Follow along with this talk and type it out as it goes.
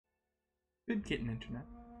Good kitten internet.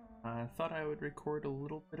 I thought I would record a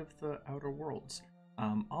little bit of the Outer Worlds.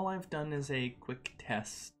 All I've done is a quick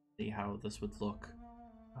test, see how this would look.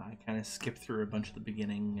 I kind of skipped through a bunch at the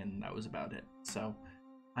beginning, and that was about it. So,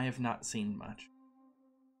 I have not seen much.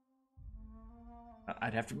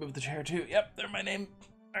 I'd have to move the chair too. Yep, there's my name.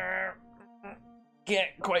 Can't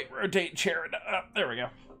quite rotate chair. There we go.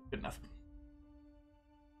 Good enough.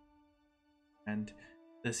 And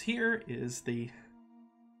this here is the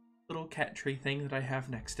little cat tree thing that I have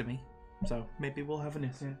next to me. So maybe we'll have an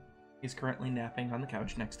instant. He's currently napping on the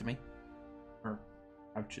couch next to me. Or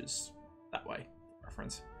couch is that way,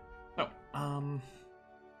 reference. So,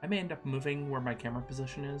 I may end up moving where my camera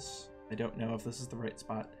position is. I don't know if this is the right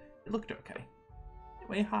spot. It looked okay.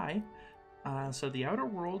 Anyway, hi. So The Outer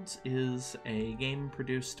Worlds is a game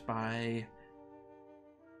produced by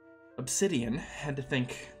Obsidian. Had to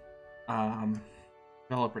think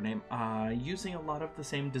developer name. Using a lot of the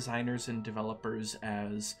same designers and developers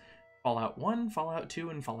as Fallout 1, Fallout 2,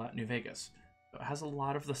 and Fallout New Vegas. So it has a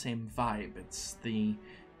lot of the same vibe. It's the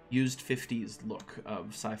used 50s look of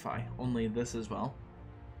sci-fi. Only this as well.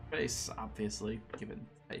 Space, obviously, given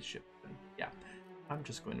spaceship. And yeah, I'm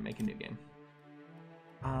just going to make a new game.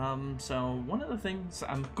 So one of the things,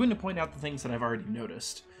 I'm going to point out the things that I've already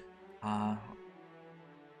noticed. There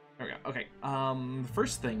we go. Okay. The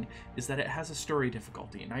first thing is that it has a story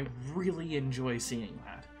difficulty, and I really enjoy seeing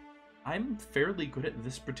that. I'm fairly good at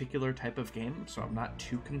this particular type of game, so I'm not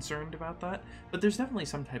too concerned about that. But there's definitely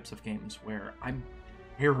some types of games where I'm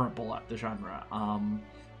terrible at the genre.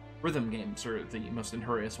 Rhythm games are the most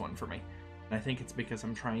notorious one for me. And I think it's because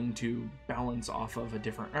I'm trying to balance off of a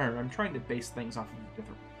different, or I'm trying to base things off of a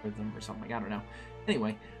different rhythm or something. I don't know.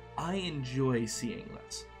 Anyway, I enjoy seeing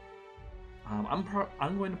this. I'm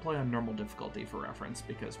going to play on normal difficulty for reference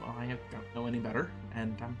because, well, I don't know any better,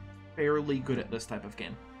 and I'm fairly good at this type of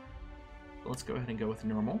game. So let's go ahead and go with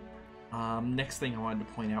normal. Next thing I wanted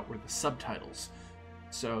to point out were the subtitles.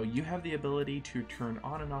 So you have the ability to turn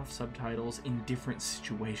on and off subtitles in different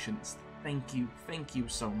situations. Thank you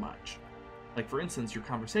so much. Like, for instance, your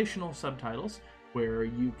conversational subtitles, where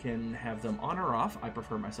you can have them on or off. I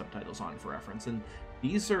prefer my subtitles on for reference, and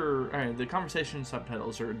these are, the conversation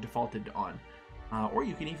subtitles are defaulted to on. Or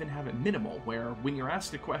you can even have it minimal, where when you're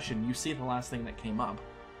asked a question, you see the last thing that came up,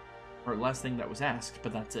 or last thing that was asked,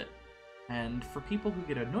 but that's it. And for people who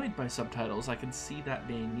get annoyed by subtitles, I can see that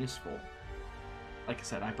being useful. Like I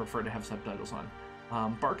said, I prefer to have subtitles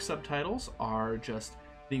on. Bark subtitles are just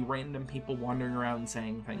the random people wandering around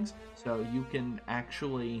saying things, so you can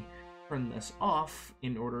actually turn this off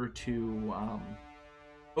in order to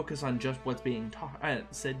focus on just what's being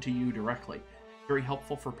said to you directly. Very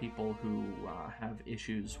helpful for people who have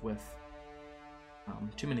issues with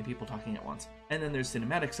too many people talking at once. And then there's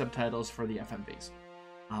cinematic subtitles for the FMVs.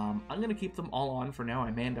 I'm going to keep them all on for now.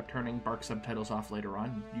 I may end up turning Bark subtitles off later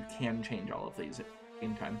on. You can change all of these at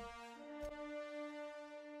game time.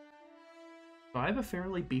 So I have a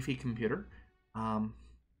fairly beefy computer. Why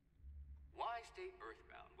stay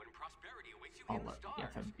earthbound when prosperity awaits you in the stars?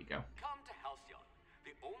 I'll let the FMV go. Come to Halcyon,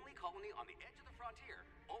 the only colony on the edge of the frontier,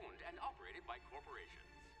 owned and operated by corporations.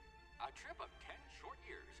 A trip of 10 short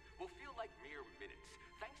years will feel like mere minutes,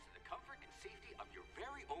 thanks to the comfort and safety of your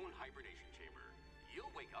very own hibernation chamber.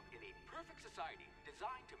 You'll wake up in a perfect society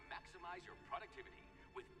designed to maximize your productivity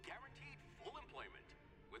with guaranteed full employment.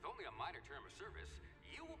 With only a minor term of service,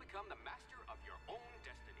 you will become the master of your own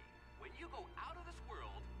destiny when you go out of this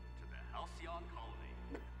world to the Halcyon colony.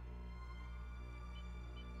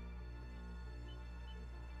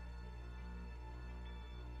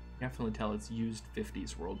 Definitely tell it's used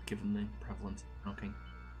 50s world given the prevalence of smoking.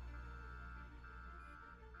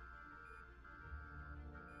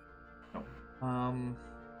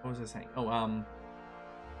 What was I saying?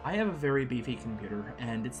 I have a very beefy computer,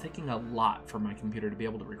 and it's taking a lot for my computer to be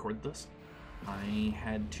able to record this. I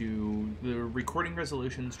had to, the recording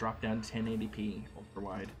resolutions dropped down to 1080p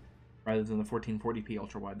ultra-wide, rather than the 1440p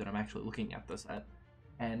ultra-wide that I'm actually looking at this at.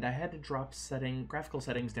 And I had to drop graphical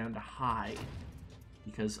settings down to high,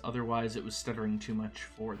 because otherwise it was stuttering too much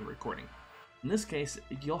for the recording. In this case,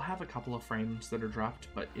 you'll have a couple of frames that are dropped,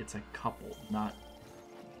 but it's a couple, not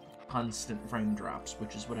constant frame drops,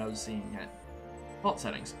 which is what I was seeing at default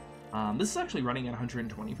settings. This is actually running at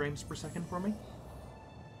 120 frames per second for me,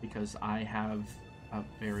 because I have a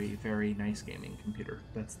very, very nice gaming computer.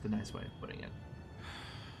 That's the nice way of putting it.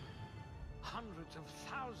 Hundreds of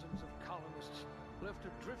thousands of colonists left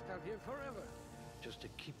adrift out here forever, just to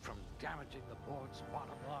keep from damaging the board's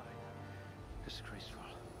bottom line. Disgraceful.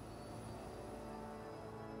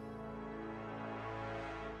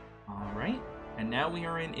 Alright, and now we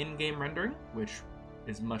are in in-game rendering, which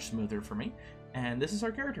is much smoother for me. And this is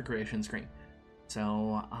our character creation screen.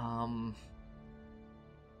 So,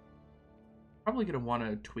 probably going to want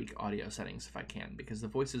to tweak audio settings if I can, because the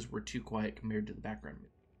voices were too quiet compared to the background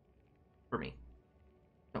for me.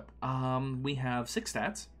 So, we have 6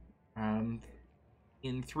 stats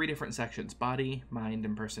in 3 different sections: body, mind,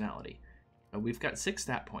 and personality. So we've got 6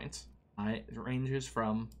 stat points. It ranges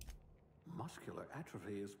from... Muscular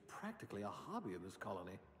atrophy is practically a hobby in this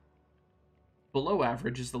colony. Below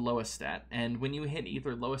average is the lowest stat, and when you hit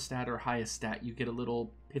either lowest stat or highest stat, you get a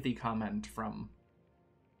little pithy comment from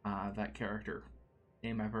that character.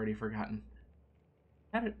 Name I've already forgotten.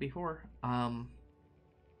 Had it before. And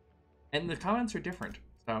the comments are different,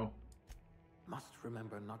 so... Must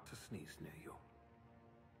remember not to sneeze near you.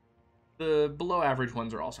 The below average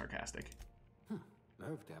ones are all sarcastic.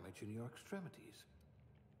 Nerve damage in your extremities.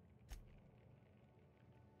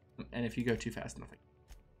 And if you go too fast, nothing.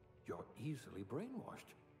 You're easily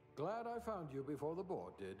brainwashed. Glad I found you before the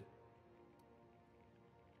board did.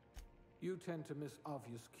 You tend to miss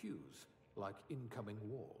obvious cues, like incoming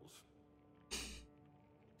walls.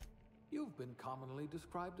 You've been commonly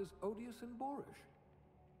described as odious and boorish.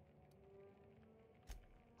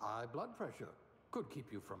 High blood pressure. Could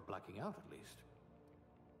keep you from blacking out, at least.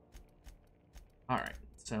 Alright,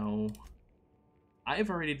 so...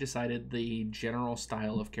 I've already decided the general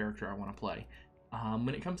style of character I want to play.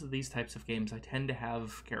 When it comes to these types of games, I tend to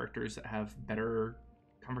have characters that have better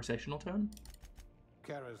conversational tone.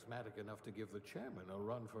 Charismatic enough to give the chairman a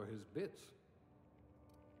run for his bits.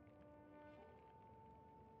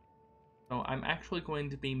 So I'm actually going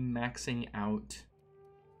to be maxing out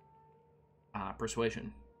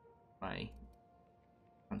persuasion, my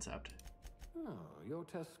concept. Oh, your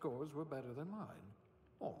test scores were better than mine.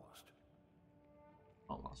 Almost.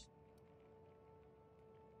 Almost.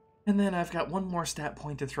 And then I've got one more stat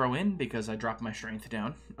point to throw in because I dropped my strength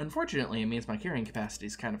down. Unfortunately, it means my carrying capacity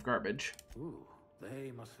is kind of garbage. Ooh,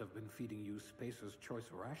 they must have been feeding you Spacer's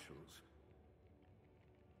Choice rations.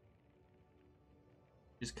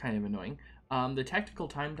 Which is kind of annoying. The tactical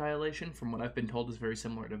time dilation, from what I've been told, is very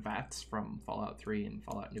similar to VATS from Fallout 3 and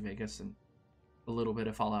Fallout New Vegas and a little bit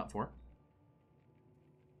of Fallout 4.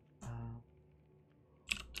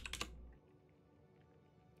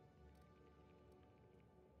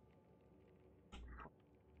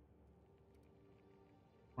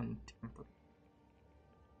 One temper.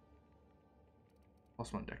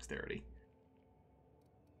 +1 dexterity.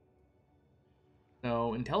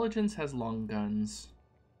 So intelligence has long guns.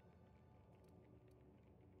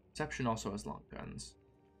 Perception also has long guns.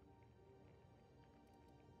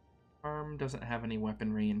 Arm doesn't have any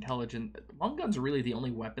weaponry. Intelligent. Long guns are really the only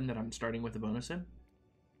weapon that I'm starting with a bonus in.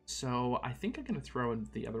 So I think I'm going to throw in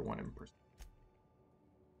the other one in person.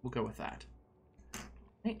 We'll go with that.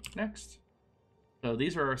 Okay, next. So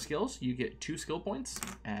these are our skills. You get 2 skill points,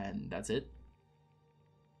 and that's it.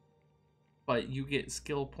 But you get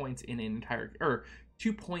skill points in an entire, or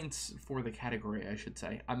 2 points for the category, I should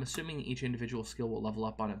say. I'm assuming each individual skill will level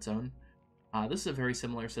up on its own. This is a very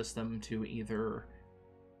similar system to either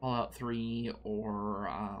Fallout 3 or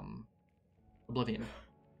Oblivion,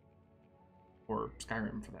 or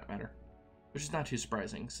Skyrim for that matter, which is not too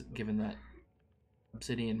surprising given that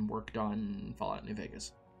Obsidian worked on Fallout New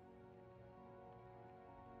Vegas.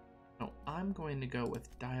 So I'm going to go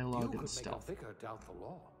with dialogue and stealth. You could make a vicar doubt the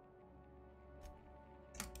law.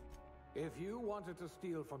 If you wanted to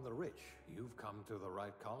steal from the rich, you've come to the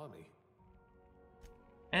right colony.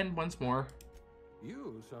 And once more,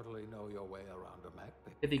 You certainly know your way around a Mac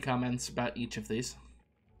pit. pithy comments about each of these.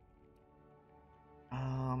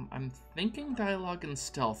 I'm thinking dialogue and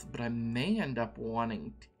stealth, but I may end up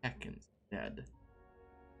wanting tech instead.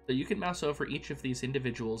 So you can mouse over each of these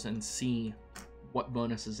individuals and see what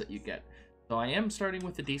bonuses that you get. So I am starting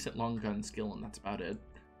with a decent long gun skill, and that's about it.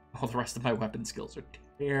 All the rest of my weapon skills are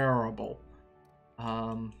terrible.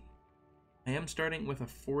 I am starting with a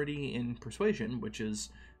 40 in persuasion, which is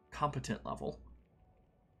competent level.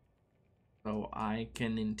 So I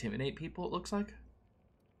can intimidate people, it looks like.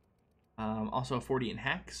 Also a 40 in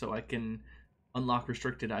hack, so I can unlock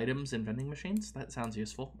restricted items and vending machines. That sounds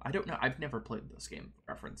useful. I don't know. I've never played this game,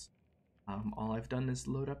 for reference. All I've done is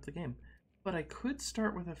load up the game. But I could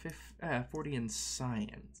start with a 40 in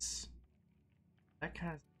science. That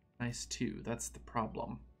kind of nice too. That's the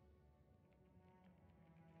problem.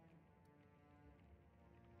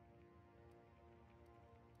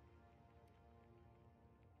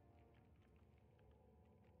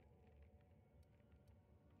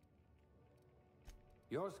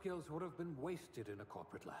 Your skills would have been wasted in a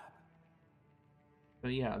corporate lab. So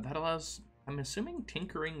yeah, that allows... I'm assuming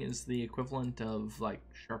tinkering is the equivalent of, like,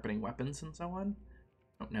 sharpening weapons and so on.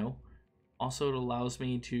 don't know. Also, it allows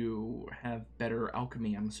me to have better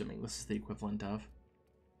alchemy, I'm assuming this is the equivalent of.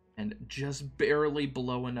 And just barely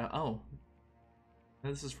below enough. Oh,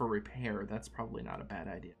 this is for repair. That's probably not a bad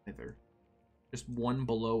idea either. Just one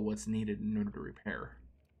below what's needed in order to repair.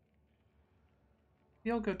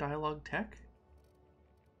 Maybe I'll go dialogue tech.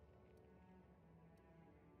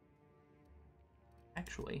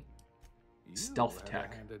 Actually, stealth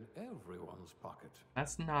tech. Hand in everyone's pocket.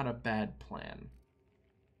 That's not a bad plan.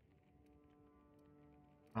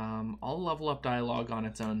 I'll level up dialogue on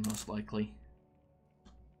its own, most likely.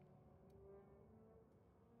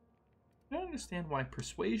 I don't understand why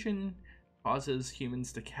persuasion causes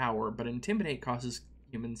humans to cower, but intimidate causes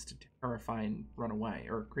humans to terrify and run away,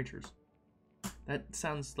 or creatures. That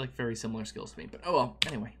sounds like very similar skills to me, but oh well,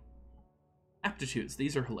 anyway. Aptitudes,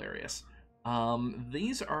 these are hilarious.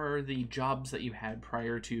 These are the jobs that you had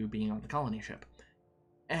prior to being on the colony ship.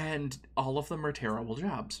 And all of them are terrible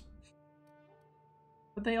jobs.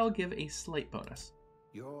 But they all give a slight bonus.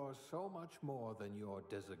 You're so much more than your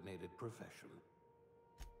designated profession.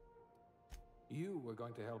 You were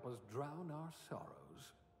going to help us drown our sorrows.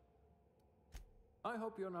 I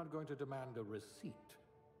hope you're not going to demand a receipt.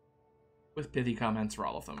 With pithy comments for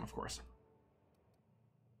all of them, of course.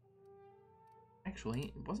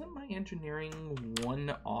 Actually, wasn't my engineering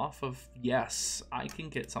one off of... Yes, I can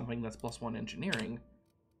get something that's +1 engineering.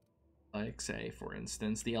 Like, say, for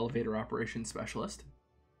instance, the elevator operations specialist.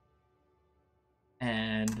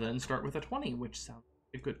 And then start with a 20, which sounds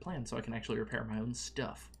like a good plan, so I can actually repair my own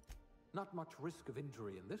stuff. Not much risk of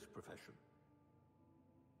injury in this profession.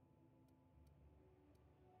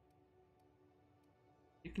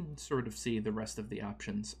 You can sort of see the rest of the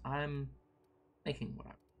options. I'm making what I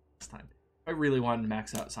want this time. I really wanted to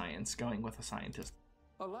max out science, going with a scientist.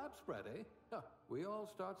 A lab spread, eh? Huh, we all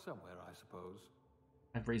start somewhere, I suppose.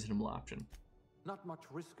 A reasonable option. Not much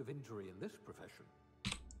risk of injury in this profession.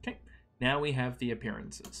 Okay, now we have the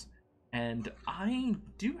appearances. And I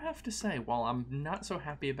do have to say, while I'm not so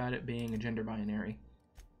happy about it being a gender binary,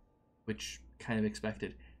 which kind of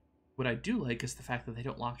expected, what I do like is the fact that they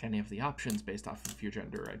don't lock any of the options based off of your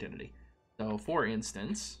gender identity. So, for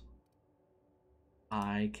instance,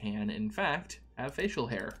 I can, in fact, have facial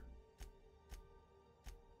hair.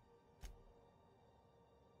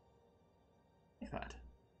 Like that.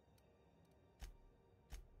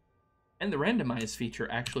 And the randomize feature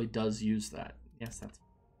actually does use that. Yes, that's...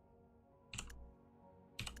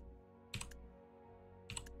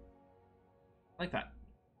 like that.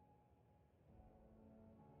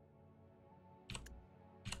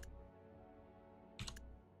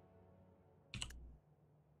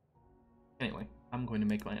 Anyway, I'm going to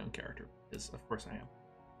make my own character, because of course I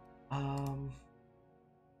am.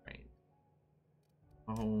 Right.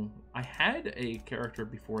 Oh, I had a character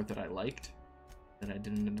before that I liked, that I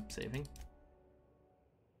didn't end up saving.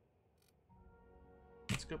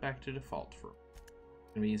 Let's go back to default for...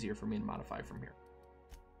 It's gonna be easier for me to modify from here.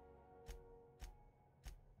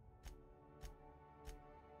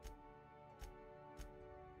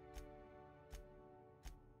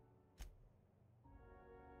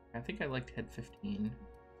 I think I liked head 15.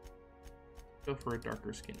 Go for a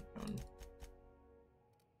darker skin tone.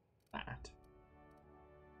 That.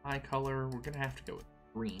 Eye color, we're gonna have to go with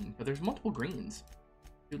green, but there's multiple greens.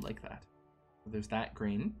 I do like that. So there's that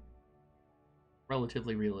green.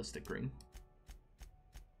 Relatively realistic green.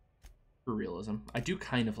 For realism. I do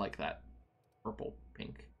kind of like that purple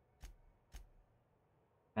pink.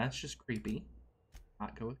 That's just creepy.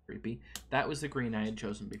 Not go with creepy. That was the green I had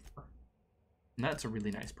chosen before. And that's a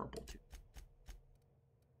really nice purple too.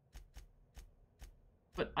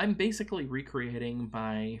 But I'm basically recreating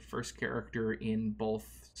my first character in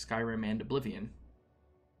both Skyrim and Oblivion.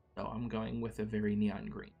 So I'm going with a very neon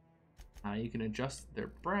green. You can adjust their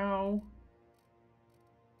brow.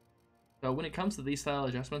 So when it comes to these style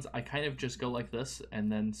adjustments, I kind of just go like this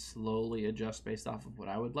and then slowly adjust based off of what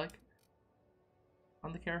I would like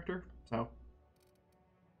on the character. So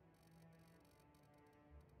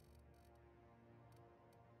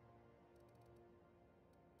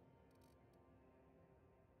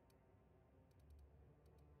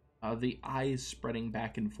the eyes spreading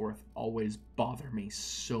back and forth always bother me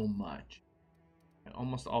so much. I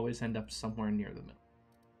almost always end up somewhere near the middle.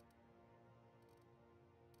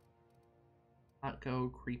 Not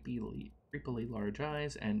go creepily large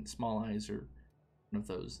eyes, and small eyes are one of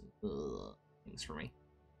those things for me.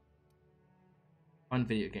 On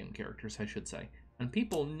video game characters, I should say. On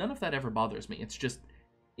people, none of that ever bothers me. It's just,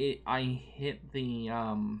 I hit the,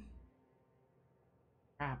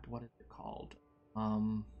 crap, what is it called?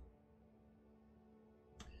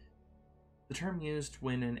 the term used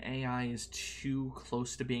when an AI is too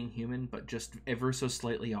close to being human, but just ever so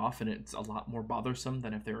slightly off, and it's a lot more bothersome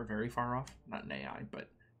than if they were very far off. Not an AI, but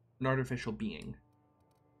an artificial being.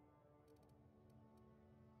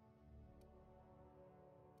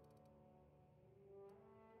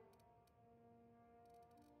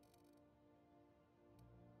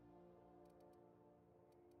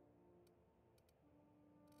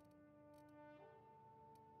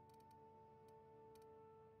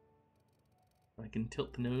 I can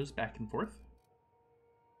tilt the nose back and forth.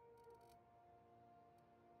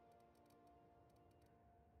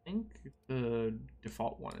 I think the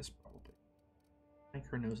default one is probably make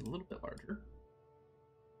her nose a little bit larger.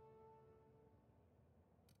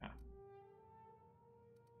 Yeah.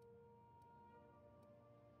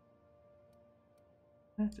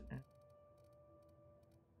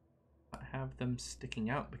 Not have them sticking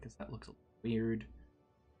out because that looks weird.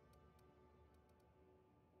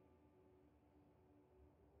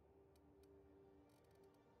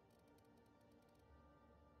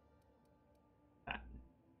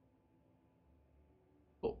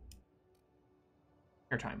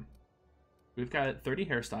 Hair time. We've got 30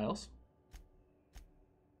 hairstyles.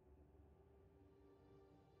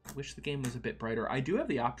 I wish the game was a bit brighter. I do have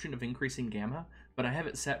the option of increasing gamma, but I have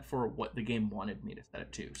it set for what the game wanted me to set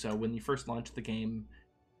it to. So when you first launch the game,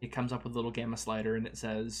 it comes up with a little gamma slider and it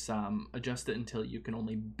says adjust it until you can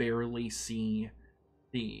only barely see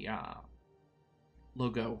the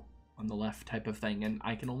logo on the left type of thing, and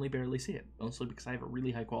I can only barely see it, mostly because I have a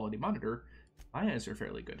really high quality monitor. My eyes are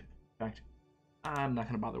fairly good. In fact, I'm not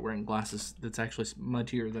going to bother wearing glasses that's actually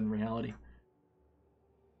smudgier than reality.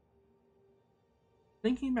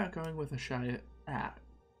 Thinking about going with a shaved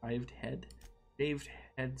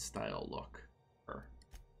head style look.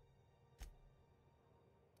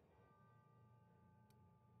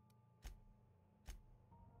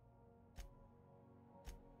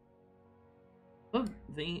 Look,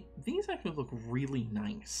 these actually look really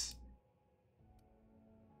nice.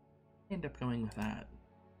 End up going with that.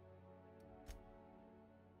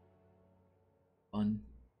 Fun.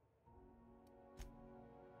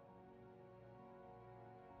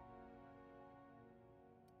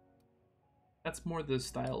 That's more the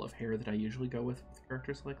style of hair that I usually go with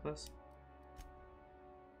characters like this.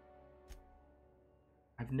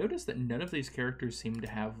 I've noticed that none of these characters seem to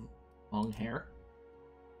have long hair.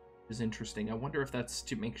 Which is interesting. I wonder if that's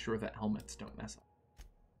to make sure that helmets don't mess up.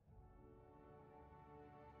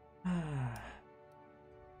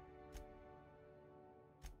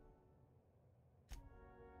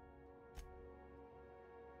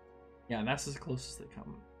 Yeah, that's as close as they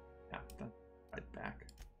come. Yeah, that's right back.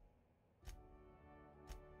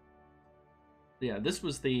 Yeah, this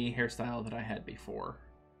was the hairstyle that I had before.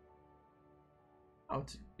 Oh,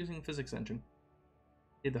 it's using physics engine.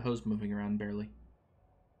 See the hose moving around barely.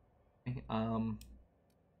 Okay,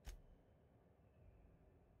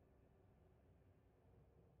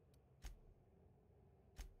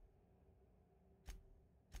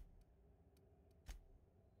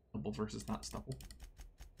 stubble versus not stubble.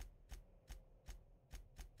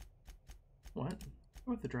 What?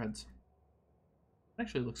 With the dreads.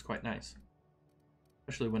 Actually looks quite nice.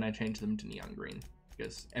 Especially when I change them to neon green,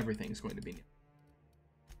 because everything's going to be neon.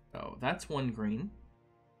 So that's one green.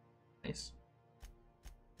 Nice.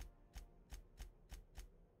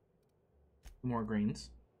 More greens.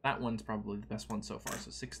 That one's probably the best one so far,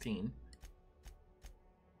 so 16.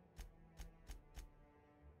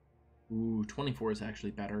 Ooh, 24 is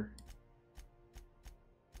actually better.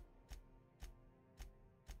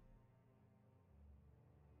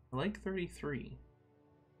 I like 33.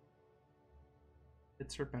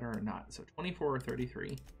 Fits her better or not. So 24 or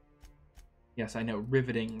 33. Yes, I know,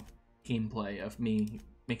 riveting gameplay of me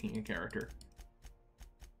making a character.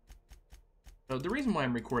 So the reason why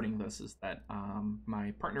I'm recording this is that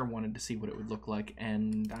my partner wanted to see what it would look like,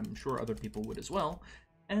 and I'm sure other people would as well.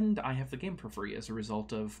 And I have the game for free as a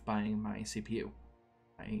result of buying my CPU.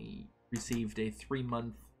 I received a 3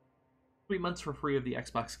 months for free of the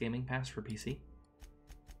Xbox Gaming Pass for PC.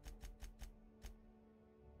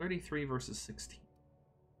 33 versus 16.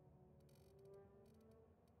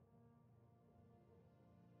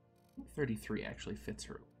 I think 33 actually fits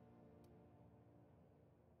her.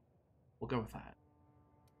 We'll go with that.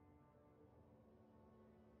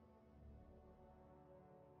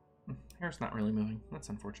 Hair's not really moving. That's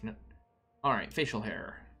unfortunate. Alright, facial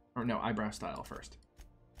hair. Or no, eyebrow style first.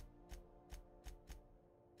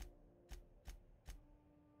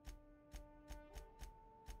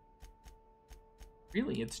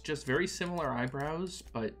 Really, it's just very similar eyebrows,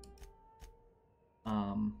 but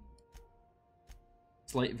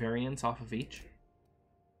slight variance off of each.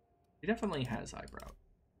 She definitely has eyebrows.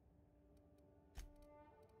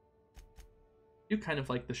 You kind of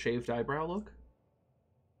like the shaved eyebrow look.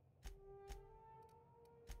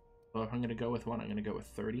 So if I'm gonna go with one, I'm gonna go with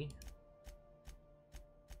 30.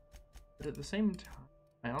 But at the same time,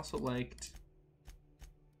 I also liked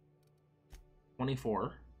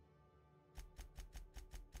 24.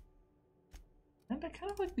 And I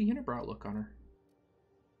kind of like the unibrow look on her.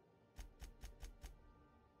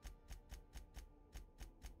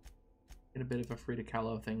 Get a bit of a Frida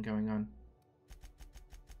Kahlo thing going on.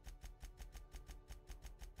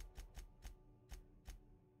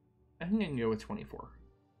 I think I can go with 24.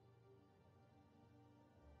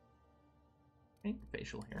 Okay,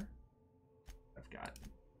 facial hair. I've got.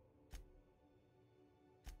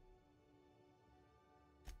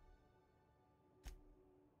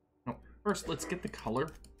 No, first let's get the color,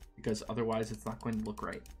 because otherwise it's not going to look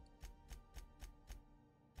right.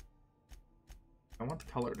 I want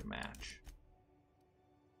the color to match.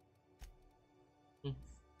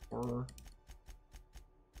 Or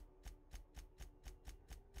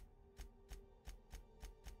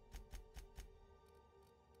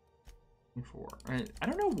I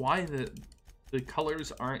don't know why the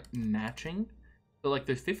colors aren't matching. So like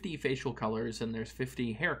there's 50 facial colors and there's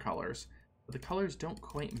 50 hair colors, but the colors don't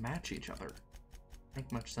quite match each other.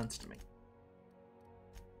 Make much sense to me.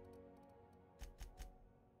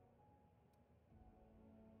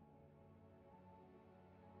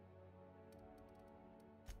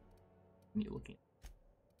 Me looking.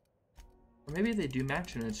 Or maybe they do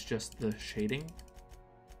match and it's just the shading.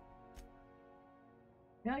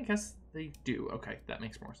 Yeah, I guess they do. Okay, that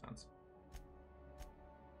makes more sense.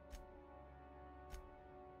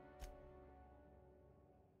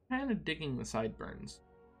 Kind of digging the sideburns.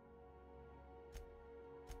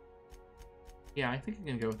 Yeah, I think I'm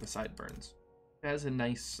gonna go with the sideburns. It has a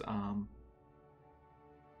nice, kind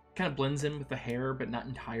of blends in with the hair, but not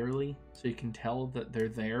entirely, so you can tell that they're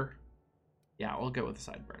there. Yeah, we'll go with the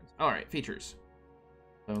sideburns. All right, features.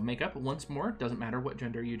 So makeup, once more, doesn't matter what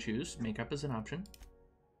gender you choose. Makeup is an option.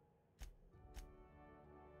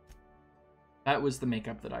 That was the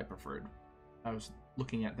makeup that I preferred. I was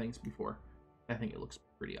looking at things before. I think it looks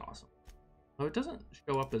pretty awesome. So it doesn't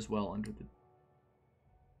show up as well under the...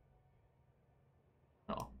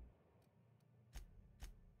 Oh.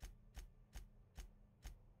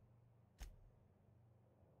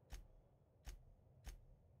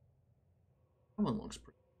 That one looks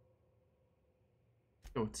pretty...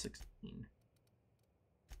 Go with 16.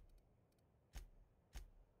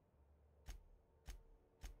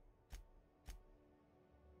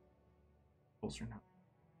 Those are not.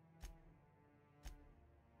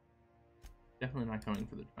 Definitely not going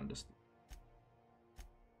for the jaundice.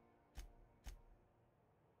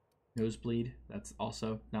 Nosebleed, that's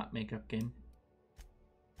also not makeup game.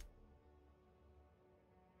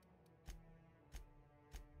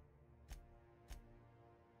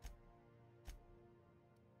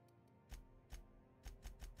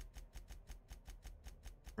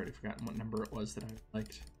 Already forgotten what number it was that I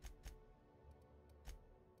liked.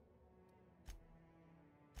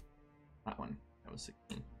 That one. That was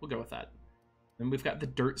 16. We'll go with that. Then we've got the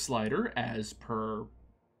dirt slider, as per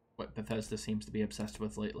what Bethesda seems to be obsessed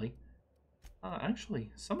with lately.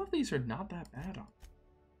 Actually, some of these are not that bad.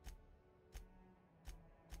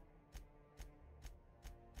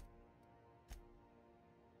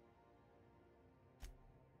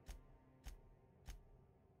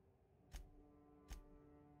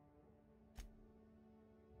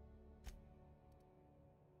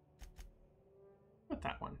 With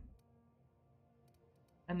that one.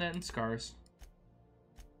 And then scars.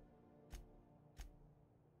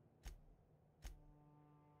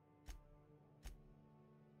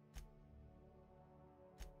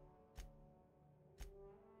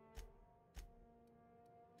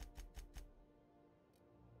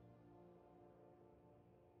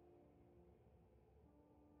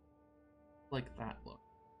 Like that look.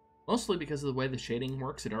 Mostly because of the way the shading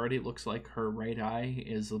works, it already looks like her right eye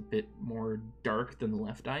is a bit more dark than the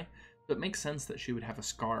left eye. So it makes sense that she would have a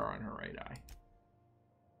scar on her right eye.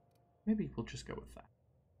 Maybe we'll just go with that.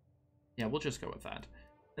 Yeah, we'll just go with that.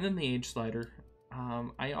 And then the age slider.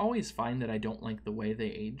 I always find that I don't like the way they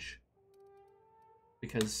age.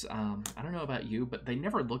 Because, I don't know about you, but they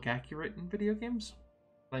never look accurate in video games.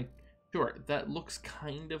 Like, sure, that looks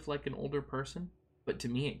kind of like an older person. But to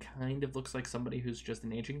me, it kind of looks like somebody who's just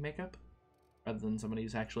an aging makeup, rather than somebody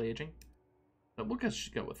who's actually aging. So we'll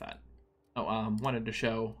just go with that. Oh, wanted to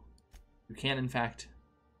show you can, in fact,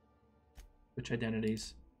 switch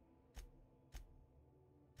identities.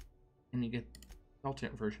 And you get the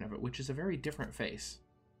alternate version of it, which is a very different face.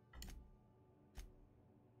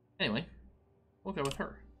 Anyway, we'll go with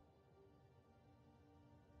her.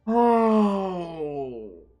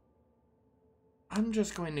 Oh, I'm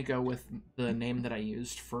just going to go with the name that I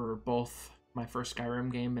used for both my first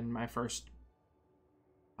Skyrim game and my first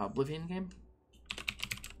Oblivion game.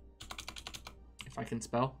 If I can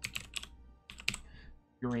spell.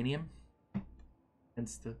 Uranium.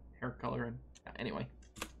 Hence the hair color. And anyway.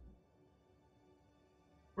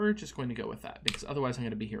 We're just going to go with that, because otherwise I'm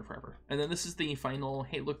going to be here forever. And then this is the final,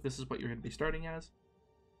 hey look, this is what you're going to be starting as.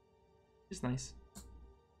 It's nice.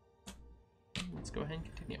 Let's go ahead and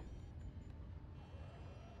continue.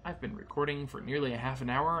 I've been recording for nearly a half an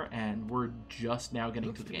hour, and we're just now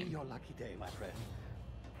getting to the game. Your lucky day, my friend.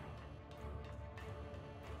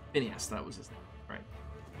 Phineas, that was his name, right?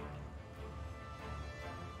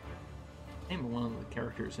 Name of one of the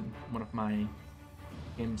characters in one of my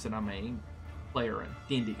games that I'm a player in,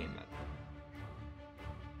 D&D game that.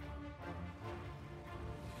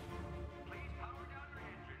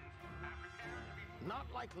 Not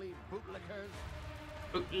likely, bootlickers.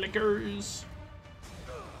 Bootlickers!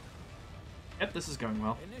 Yep, this is going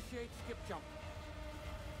well. Initiate skip jump.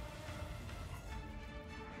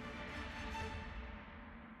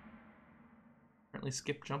 Apparently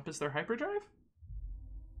skip jump is their hyperdrive?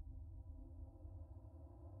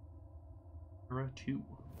 Era 2.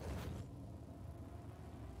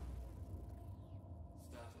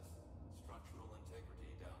 Status. Structural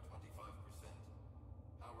integrity down 25%.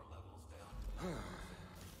 Power levels down 10%.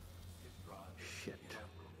 Skip drive. Shit.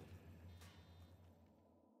 Inoperable.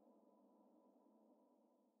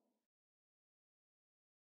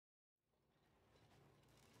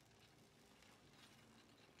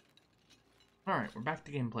 Alright, we're back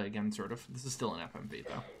to gameplay again, sort of. This is still an FMV,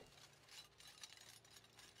 though.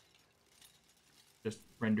 Just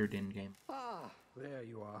rendered in-game. Ah, there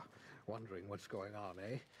you are. Wondering what's going on,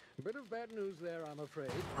 eh? Bit of bad news there, I'm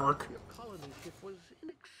afraid. Ark. Your colony ship was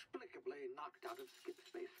inexplicably knocked out of skip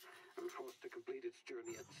space and forced to complete its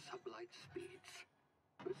journey at sublight speeds.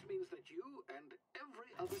 This means that you and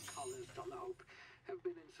every other colonist on the Hope have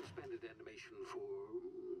been in suspended animation for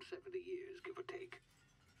 70 years, give or take.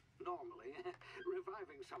 Normally,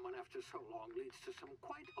 reviving someone after so long leads to some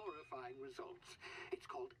quite horrifying results. It's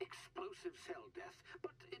called explosive cell death,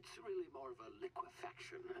 but it's really more of a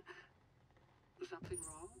liquefaction. Something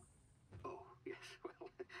wrong? Oh, yes,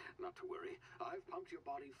 well, not to worry. I've pumped your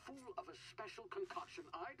body full of a special concoction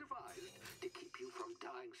I devised to keep you from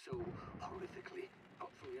dying so horrifically.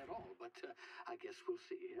 Hopefully at all, but I guess we'll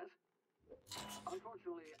see, yes?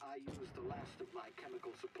 Unfortunately, I used the last of my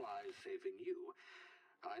chemical supplies saving you.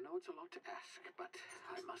 I know it's a lot to ask, but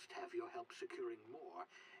I must have your help securing more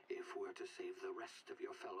if we're to save the rest of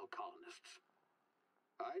your fellow colonists.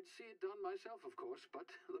 I'd see it done myself, of course, but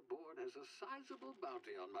the board has a sizable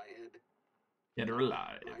bounty on my head. Get her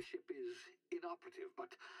alive. My ship is inoperative,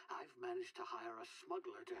 but I've managed to hire a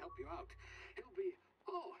smuggler to help you out. He'll be...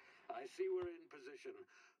 Oh, I see we're in position.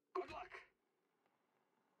 Good luck!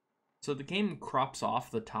 So the game crops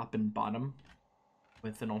off the top and bottom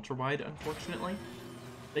with an ultra-wide, unfortunately.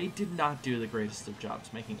 They did not do the greatest of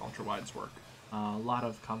jobs making ultra-wides work. A lot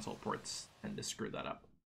of console ports tend to screw that up.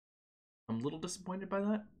 I'm a little disappointed by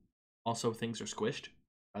that. Also, things are squished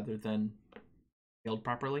rather than scaled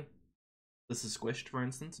properly. This is squished, for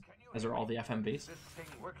instance, as are all the FMVs. This thing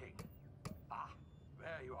working? Ah,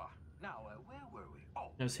 there you are. Now, where were we?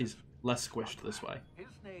 Oh, Notice he's less squished this way. his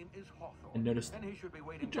name is Hawthorne. And notice he should be the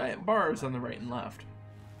waiting giant bars on the right and left.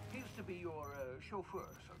 He's to be your chauffeur,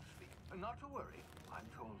 so to speak. Not to worry. I'm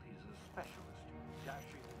told he's a specialist.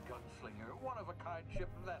 Dashing gunslinger, one-of-a-kind ship,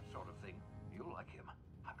 that sort of thing. You'll like him,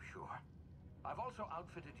 I'm sure. I've also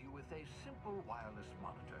outfitted you with a simple wireless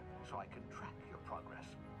monitor, so I can track your progress.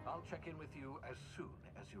 I'll check in with you as soon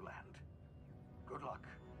as you land. Good luck.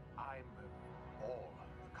 All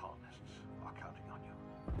the colonists are counting on you.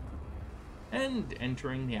 And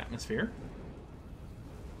entering the atmosphere.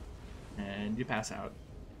 And you pass out.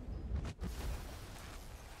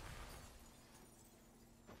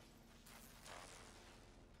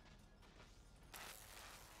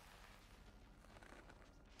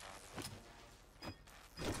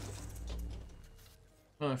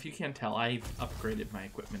 Oh, if you can't tell, I've upgraded my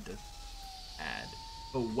equipment to bad.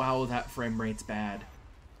 Oh wow, that frame rate's bad.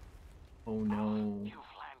 Oh no.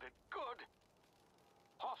 You've landed good.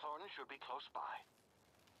 Hawthorne should be close by.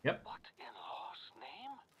 Yep. What in law's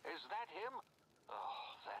name? Is that him? Oh,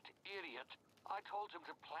 that idiot. I told him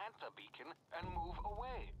to plant the beacon and move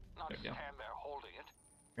away, not There you go. stand there holding it.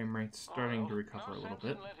 Frame rate's starting to Well, recover a no little sense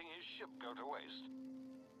bit. in letting his ship go to waste.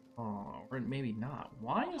 Oh, or maybe not.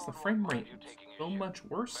 Why is the frame rate so much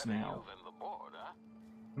worse Better now? you than the board, huh?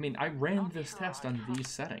 I I mean, I ran Not this sure test I on trust- these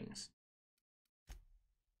settings.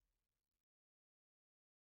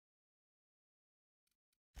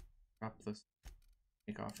 Drop this.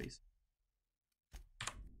 Take off these. The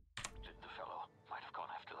fellow might have gone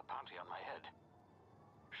after the bounty on my head.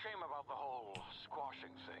 Shame about the whole squashing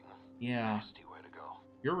thing. Yeah. Nasty way to go.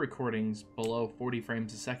 Your recording's below 40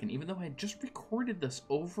 frames a second, even though I just recorded this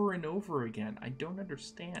over and over again. I don't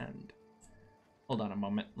understand. Hold on a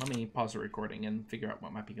moment. Let me pause the recording and figure out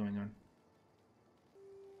what might be going on.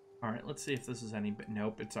 Alright, let's see if this is any...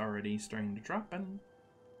 Nope, it's already starting to drop. And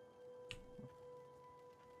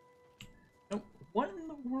nope. What in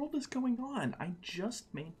the world is going on? I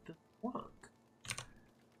just made this work.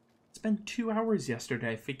 Spent 2 hours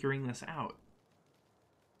yesterday figuring this out.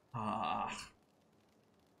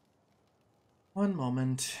 One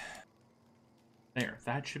moment. There,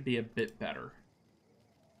 that should be a bit better.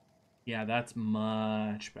 Yeah, that's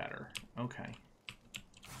much better. Okay.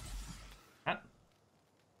 Well,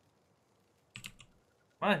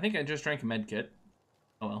 I think I just drank a med kit.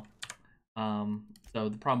 Oh well. So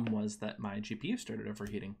the problem was that my GPU started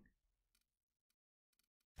overheating.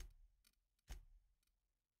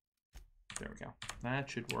 There we go. That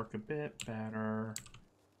should work a bit better.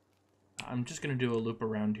 I'm just going to do a loop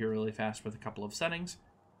around here really fast with a couple of settings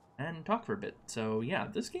and talk for a bit. So yeah,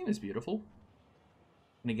 this game is beautiful.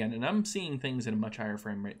 And again, and I'm seeing things in a much higher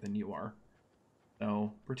frame rate than you are.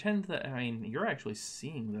 So pretend that, I mean, you're actually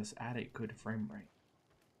seeing this at a good frame rate.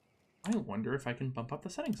 I wonder if I can bump up the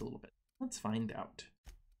settings a little bit. Let's find out.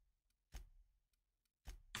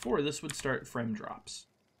 Before, this would start frame drops.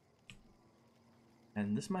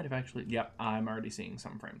 And this might have actually, yep, I'm already seeing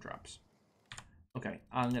some frame drops. Okay,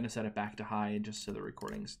 I'm going to set it back to high just so the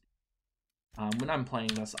recordings. When I'm playing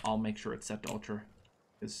this, I'll make sure it's set to ultra,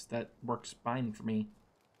 because that works fine for me.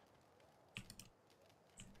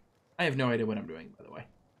 I have no idea what I'm doing, by the way.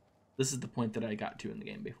 This is the point that I got to in the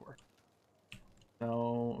game before.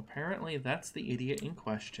 So, apparently that's the idiot in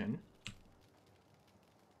question.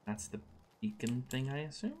 That's the beacon thing, I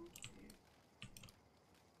assume?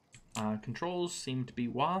 Controls seem to be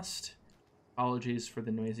WASD. Apologies for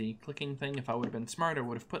the noisy clicking thing. If I would have been smart, I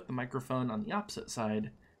would have put the microphone on the opposite side.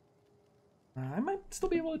 I might still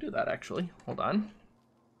be able to do that, actually. Hold on.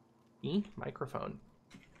 Microphone.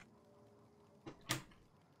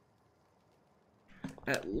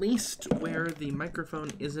 At least where the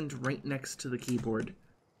microphone isn't right next to the keyboard.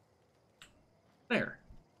 There.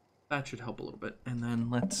 That should help a little bit. And then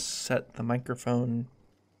let's set the microphone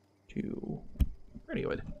to pretty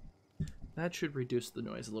good. That should reduce the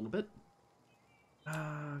noise a little bit.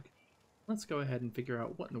 Let's go ahead and figure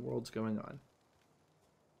out what in the world's going on.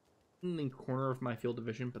 In the corner of my field of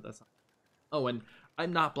vision, but that's not... Oh, and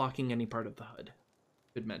I'm not blocking any part of the HUD.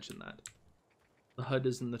 Could mention that. The HUD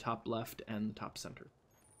is in the top left and the top center.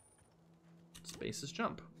 Space is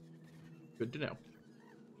jump. Good to know.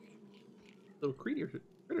 Little critter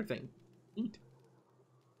thing. Neat.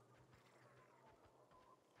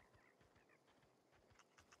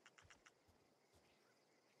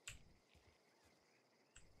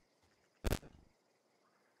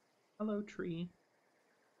 Hello, tree.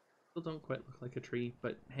 Still don't quite look like a tree,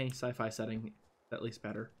 but hey, sci-fi setting, at least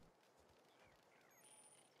better.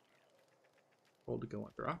 Hold to go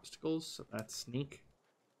under obstacles, so that's sneak.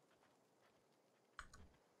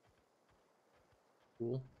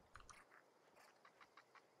 Cool.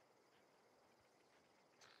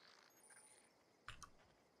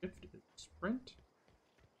 Shift is sprint.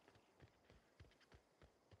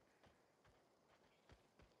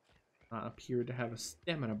 Appear to have a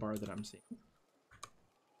stamina bar that I'm seeing.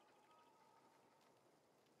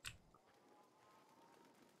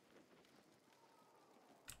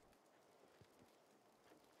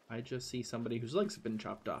 I just see somebody whose legs have been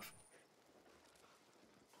chopped off.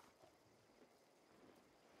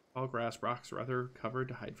 All grass, rocks, or other cover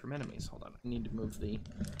to hide from enemies. Hold on, I need to move the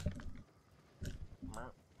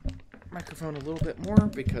microphone a little bit more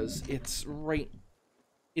because it's right...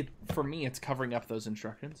 For me, it's covering up those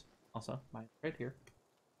instructions. Also, mine right here.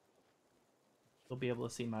 You'll be able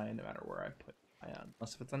to see mine no matter where I put my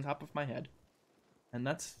unless if it's on top of my head. And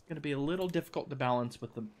that's going to be a little difficult to balance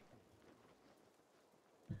with the...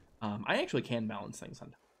 I actually can balance things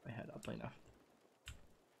on top of my head, oddly enough.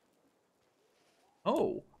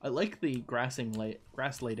 Oh, I like the grass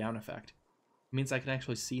lay down effect. It means I can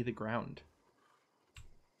actually see the ground.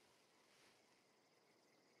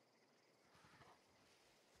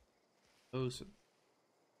 Those...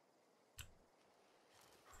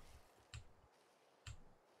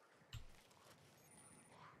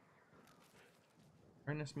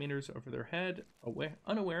 Awareness meters over their head. Aware,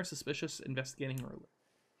 unaware, suspicious, investigating, or alert.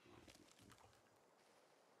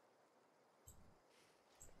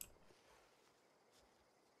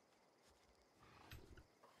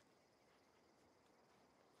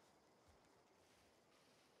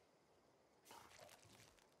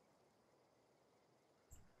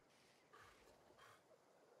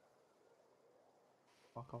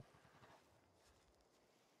 fuck off.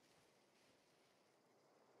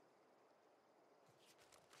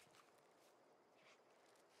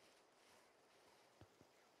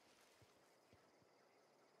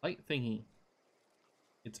 Light thingy.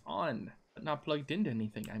 It's on, but not plugged into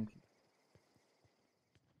anything.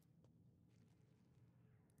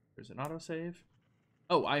 There's an autosave.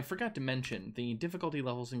 Oh, I forgot to mention, the difficulty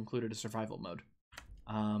levels included a survival mode.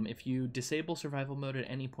 If you disable survival mode at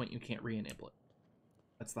any point, you can't re-enable it.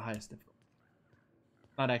 That's the highest difficulty.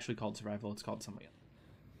 Not actually called survival, it's called something else.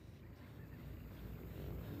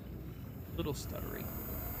 Little stuttery.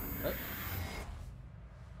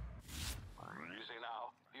 Easy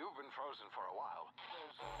now. You've been frozen for a while.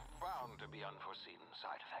 There's bound to be unforeseen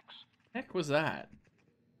side effects. Heck was that?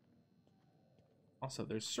 Also,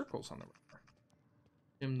 there's circles on the river.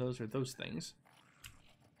 Assume those are those things.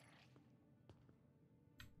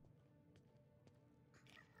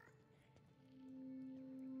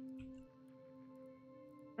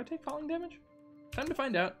 Do I take falling damage? Time to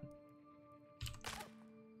find out.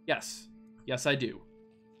 Yes. Yes, I do.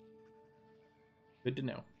 Good to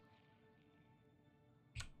know.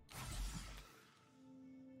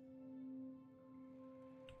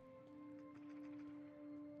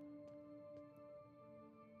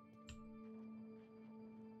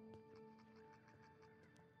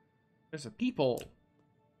 There's a peephole.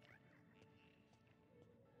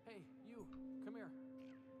 Hey, you, come here.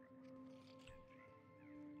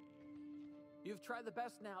 You've tried the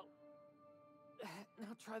best now. Now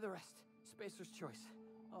try the rest. Spacer's choice.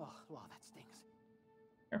 Oh, wow, that stings.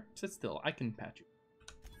 Here, sit still. I can pat you.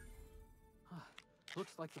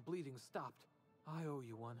 Looks like the bleeding stopped. I owe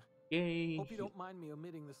you one. Yay. Hope you don't mind me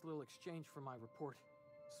omitting this little exchange from my report.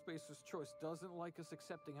 Spacer's choice doesn't like us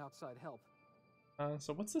accepting outside help.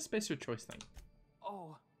 So what's the Spacer Choice thing?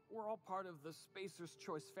 Oh, we're all part of the Spacer's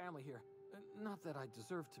Choice family here. Not that I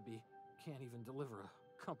deserve to be. Can't even deliver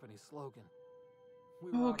a company slogan.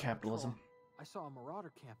 We were out on capitalism. patrol. I saw a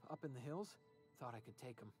marauder camp up in the hills. Thought I could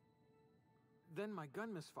take him. Then my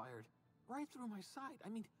gun misfired. Right through my side. I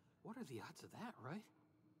mean, what are the odds of that, right?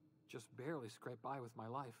 Just barely scraped by with my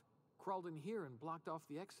life. Crawled in here and blocked off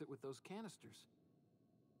the exit with those canisters.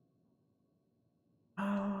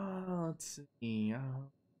 Let's see.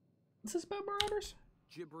 What's this about marauders?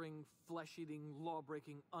 Gibbering, flesh-eating,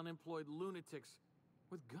 law-breaking, unemployed lunatics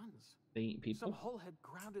with guns. They eat people. Some hullhead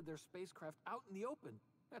grounded their spacecraft out in the open.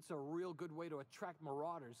 That's a real good way to attract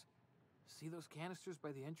marauders. See those canisters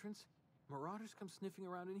by the entrance? Marauders come sniffing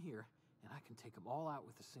around in here, and I can take them all out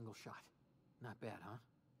with a single shot. Not bad, huh?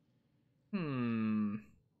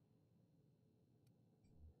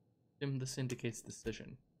 This indicates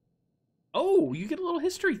decision. Oh, you get a little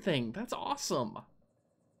history thing. That's awesome.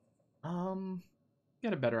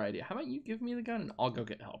 Got a better idea. How about you give me the gun and I'll go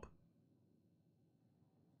get help?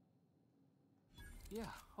 Yeah,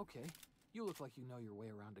 okay. You look like you know your way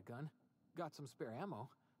around a gun. Got some spare ammo,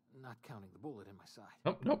 not counting the bullet in my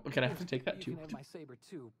side. Nope. I'm gonna have to take that too. You can have my saber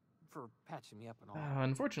too, for patching me up and all.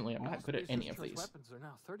 Unfortunately, I'm not good at any of Spacer's these. Choice weapons are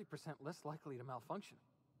now 30% less likely to malfunction.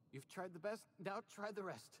 You've tried the best, now try the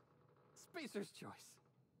rest. Spacer's Choice.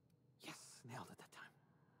 Yes, nailed it that time.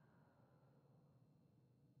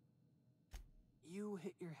 You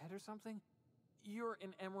hit your head or something? You're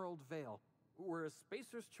in Emerald Vale. We're a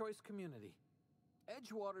Spacer's Choice community.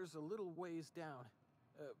 Edgewater's a little ways down.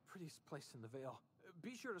 Prettiest place in the Vale.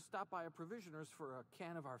 Be sure to stop by a provisioner's for a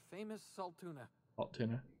can of our famous salt tuna. Salt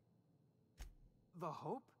tuna. The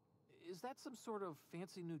Hope? Is that some sort of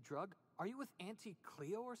fancy new drug? Are you with Auntie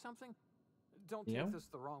Cleo or something? Don't take this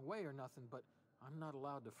the wrong way or nothing, but I'm not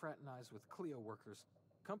allowed to fraternize with Cleo workers.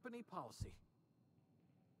 Company policy.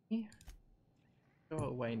 Yeah. Go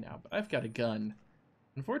away now, but I've got a gun.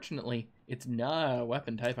 Unfortunately, it's not a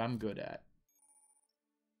weapon type I'm good at.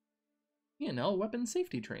 Weapons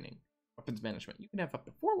safety training. Weapons management. You can have up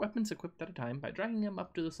to 4 weapons equipped at a time by dragging them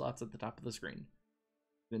up to the slots at the top of the screen.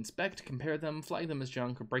 You inspect, compare them, flag them as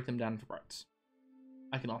junk, or break them down for parts.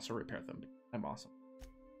 I can also repair them. I'm awesome.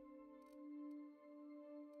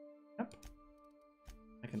 Yep.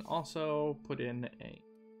 I can also put in a...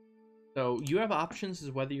 So you have options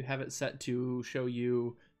as whether you have it set to show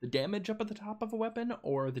you the damage up at the top of a weapon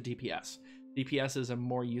or the DPS. DPS is a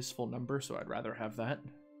more useful number, so I'd rather have that.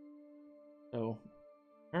 So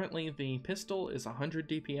currently the pistol is 100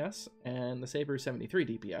 DPS and the saber is 73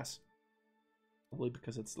 DPS. Probably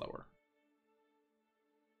because it's slower.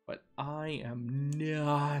 But I am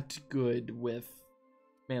not good with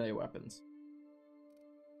melee weapons.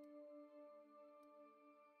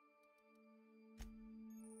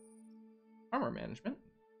 Armor management.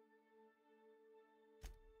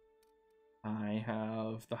 I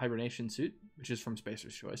have the hibernation suit, which is from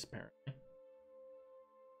Spacer's Choice, apparently.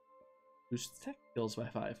 Boosts tech skills by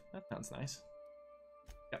 5. That sounds nice.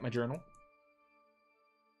 Got my journal.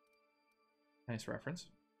 Nice reference.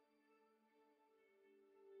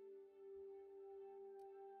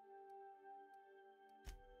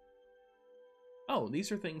 Oh,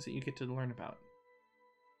 these are things that you get to learn about.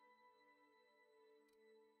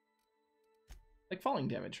 Like falling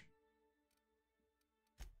damage.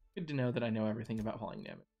 Good to know that I know everything about falling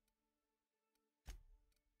damage.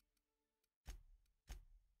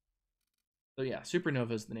 So yeah,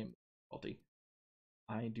 Supernova is the name of the difficulty.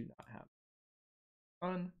 I do not have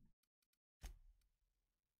fun.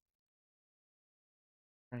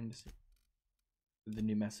 Trying to see the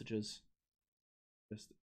new messages.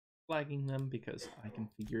 Just flagging them because I can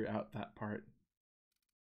figure out that part.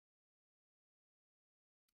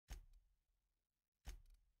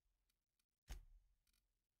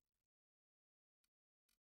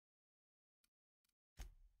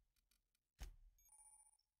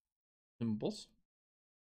 Symbols.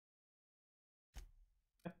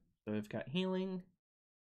 Okay. So I've got healing,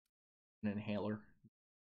 an inhaler.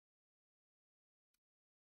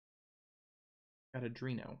 Got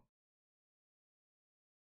Adreno.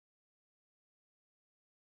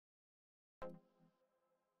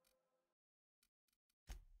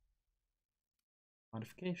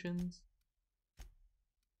 Modifications.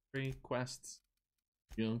 Free quests.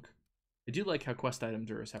 Junk. I do like how quest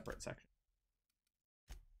items are a separate section.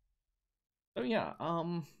 So yeah,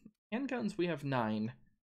 handguns we have 9.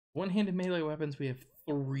 One-handed melee weapons we have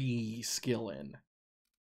 3 skill in.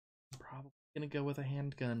 I'm probably gonna go with a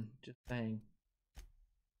handgun, just saying.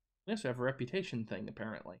 We also have a reputation thing,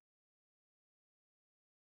 apparently.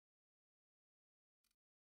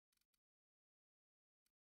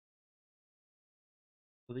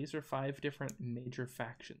 So these are 5 different major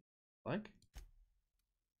factions. Like?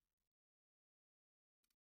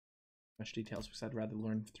 Much details because I'd rather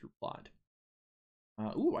learn through plot.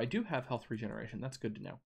 Ooh, I do have health regeneration. That's good to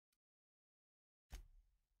know.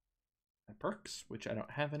 My perks, which I don't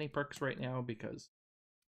have any perks right now because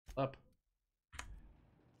up.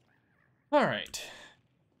 All right.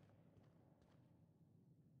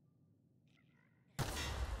 Damn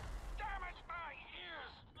it, my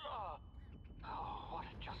ears! Oh, what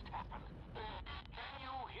just happened? Can you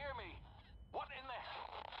hear me? What in the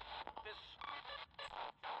hell? This...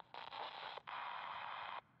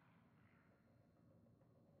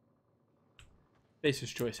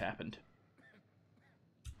 Spacer's Choice happened.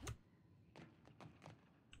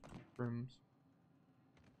 Rooms.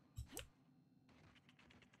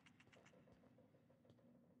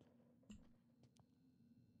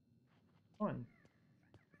 Fun.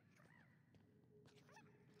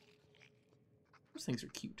 Those things are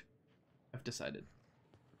cute. I've decided.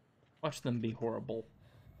 Watch them be horrible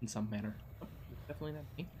in some manner. Oh, definitely not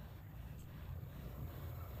me.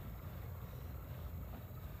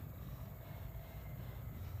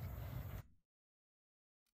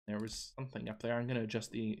 There was something up there. I'm going to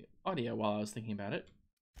adjust the audio while I was thinking about it.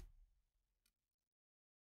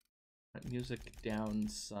 Let music down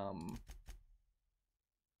some.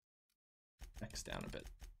 X down a bit.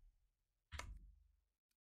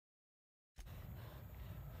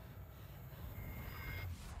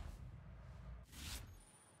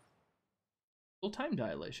 Time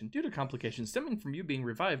dilation. Due to complications stemming from you being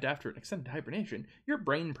revived after an extended hibernation, your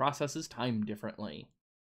brain processes time differently.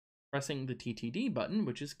 Pressing the TTD button,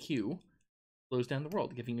 which is Q, slows down the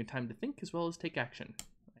world, giving you time to think as well as take action.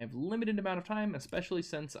 I have limited amount of time, especially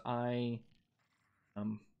since I,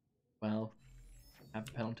 well, have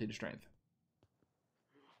a penalty to strength.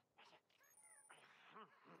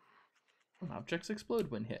 Objects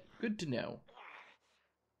explode when hit. Good to know.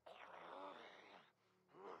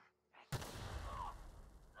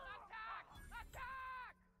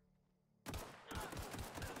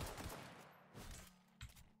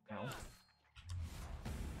 Ow.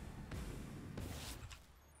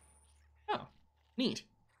 Oh, neat.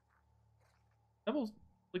 Double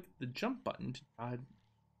click the jump button to dodge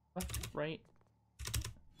left, right.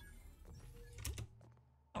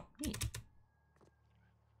 Oh, neat. Do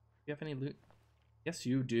you have any loot? Yes,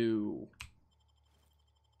 you do.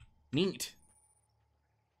 Neat.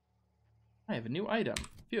 I have a new item.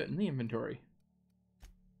 View it in the inventory.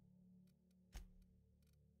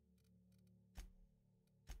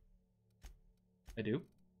 I do.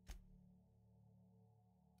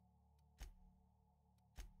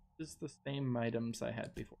 This is the same items I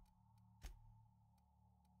had before.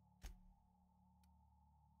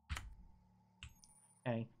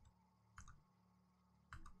 Okay.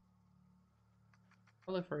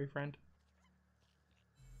 Hello, furry friend.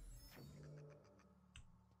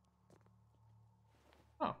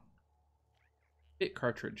 Bit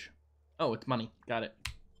cartridge. Oh, it's money. Got it.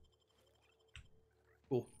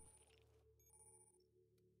 Cool.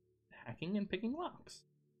 Hacking and picking locks.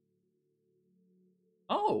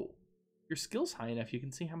 Oh! Your skill's high enough, you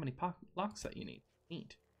can see how many locks that you need.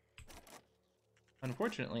 Neat.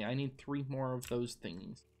 Unfortunately, I need 3 more of those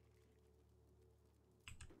things.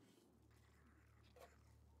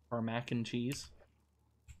 Or mac and cheese.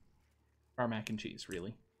 Or mac and cheese,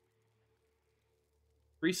 really.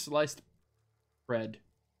 3 sliced bread.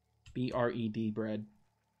 B-R-E-D bread.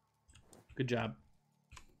 Good job.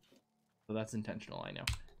 So that's intentional, I know.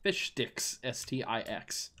 Fish sticks.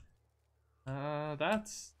 S-T-I-X.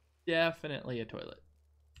 That's definitely a toilet.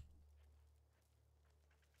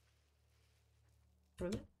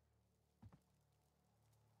 Toilet?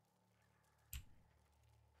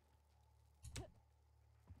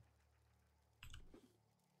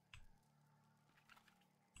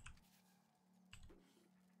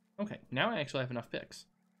 Okay, now I actually have enough picks.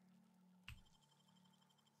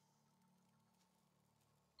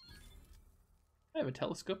 I have a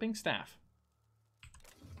telescoping staff.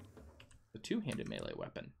 A 2-handed melee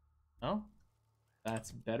weapon. Oh,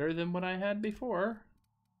 that's better than what I had before.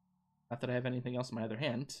 Not that I have anything else in my other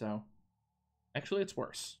hand, so... Actually, it's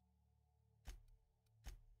worse.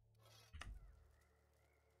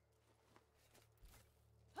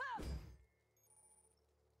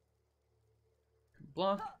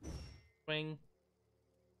 Block. Swing.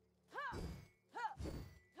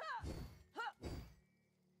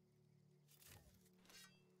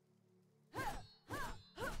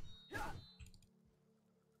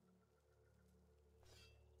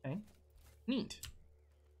 Okay. Neat.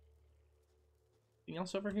 Anything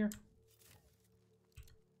else over here?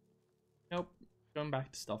 Nope. Going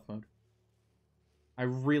back to stealth mode. I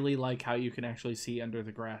really like how you can actually see under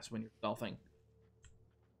the grass when you're stealthing.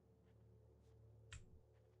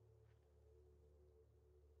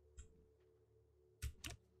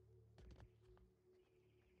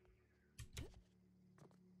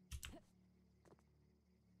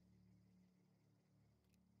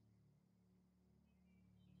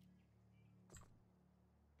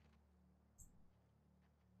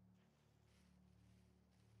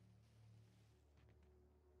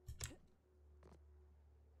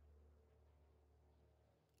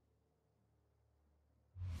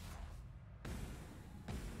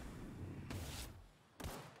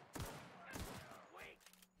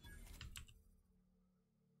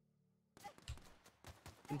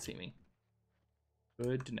 Can see me.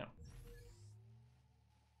 Good to know.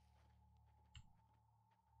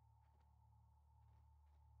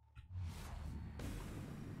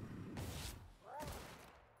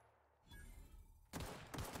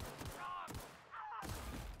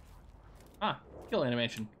 Ah, kill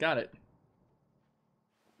animation. Got it.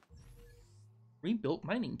 Rebuilt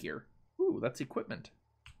mining gear. Ooh, that's equipment.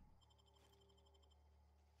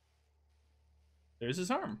 There's his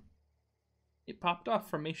arm. It popped off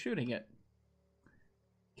from me shooting it.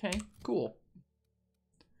 Okay, cool.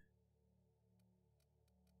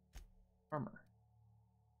 Armor.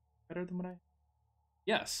 Better than what I...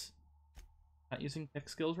 Yes. Not using tech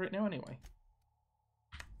skills right now anyway.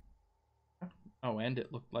 Oh, and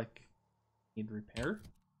it looked like it need repair.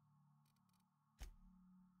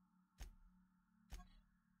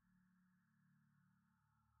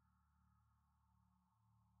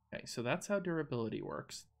 Okay, so that's how durability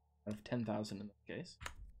works. Out of 10,000 in this case.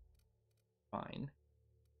 Fine.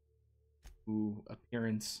 Ooh,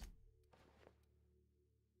 appearance.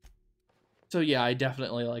 So yeah, I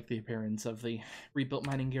definitely like the appearance of the rebuilt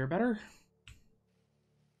mining gear better.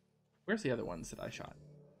 Where's the other ones that I shot?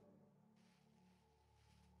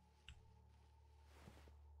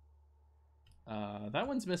 That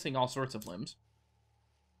one's missing all sorts of limbs.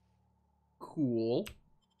 Cool.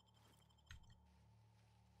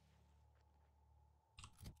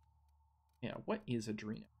 Yeah, what is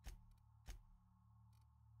Adreno?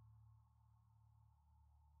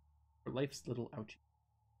 For life's little ouchie.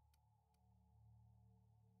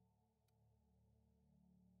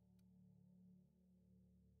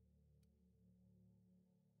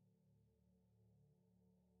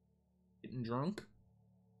 Getting drunk.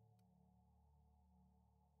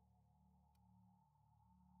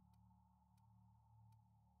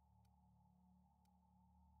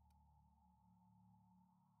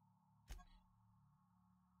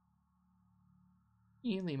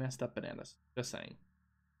 Really messed up bananas. Just saying.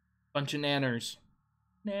 Bunch of nanners.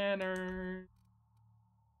 Nanners.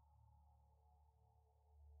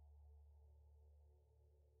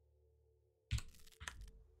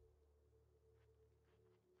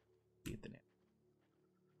 Get the nan.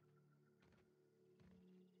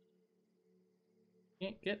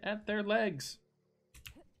 Can't get at their legs.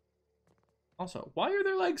 Also, why are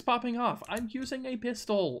their legs popping off? I'm using a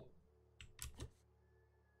pistol.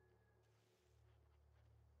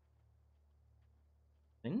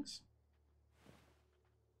 Things?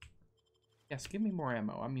 Yes, give me more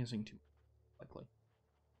ammo. I'm using too much, likely.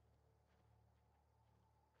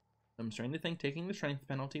 I'm starting to think taking the strength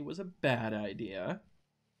penalty was a bad idea.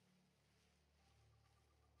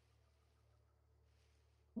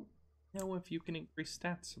 Know if you can increase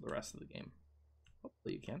stats for the rest of the game.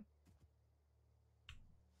 Hopefully you can.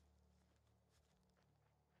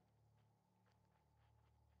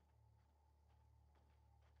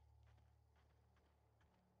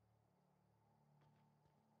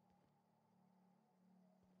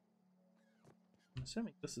 I'm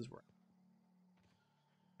assuming this is where...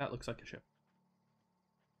 That looks like a ship.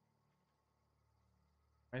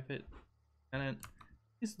 Private Lieutenant.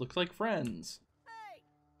 These look like friends. Hey!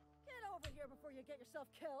 Get over here before you get yourself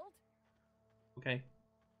killed! Okay.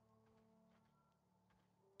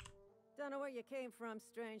 Don't know where you came from,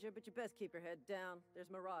 stranger, but you best keep your head down.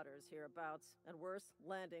 There's marauders hereabouts, and worse,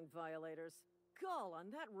 landing violators. Gall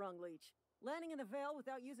on that rung leech. Landing in the Vale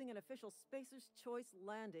without using an official Spacer's Choice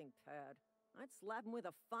landing pad. I'd slap him with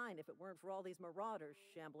a fine if it weren't for all these marauders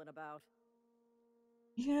shambling about.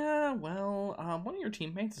 Yeah, well, one of your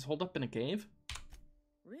teammates is holed up in a cave.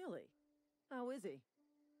 Really? How is he?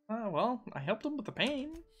 Well, I helped him with the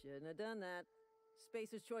pain. Shouldn't have done that.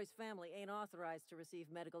 Spacer's Choice family ain't authorized to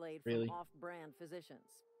receive medical aid Really? from off-brand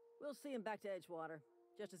physicians. We'll see him back to Edgewater,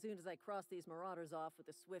 just as soon as I cross these marauders off with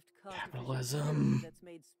the swift Capitalism. that's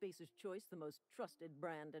made Spacer's Choice the most trusted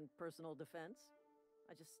brand in personal defense.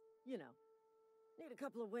 I just, you know, need a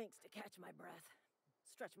couple of winks to catch my breath.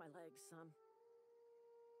 Stretch my legs some.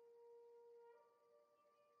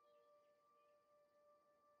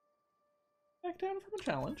 Back down from a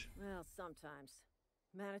challenge. Well, sometimes.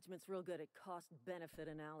 Management's real good at cost-benefit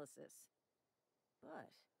analysis.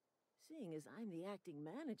 But, seeing as I'm the acting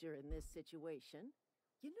manager in this situation,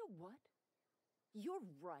 you know what? You're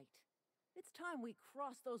right. It's time we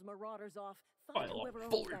cross those marauders off, find File a whoever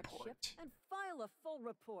full owns that report. ship, and file a full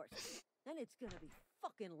report. Then it's gonna be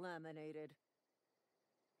fucking laminated.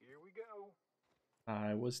 Here we go.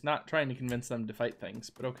 I was not trying to convince them to fight things,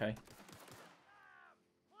 but okay.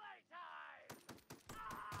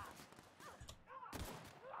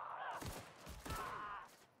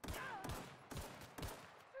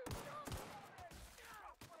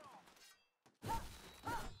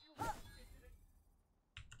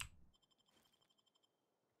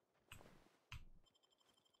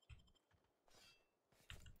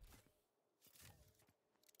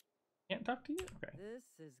 Can't talk to you? Okay. This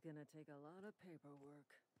is gonna take a lot of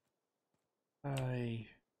paperwork.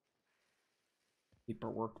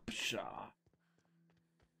 Paperwork. Pshaw.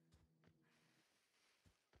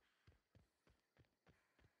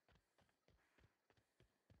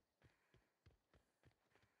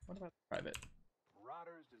 What about private?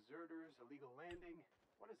 Marauders, deserters, illegal landing.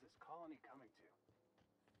 What is this colony coming to?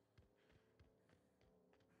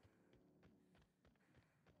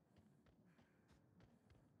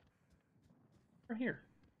 Right here.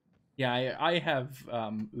 Yeah, I have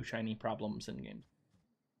Ushiny problems in games.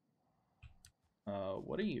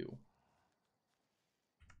 What are you?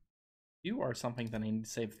 You are something that I need to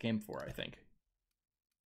save the game for, I think.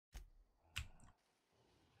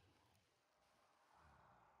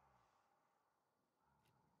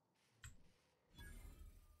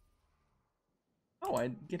 Oh, I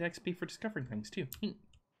get XP for discovering things too.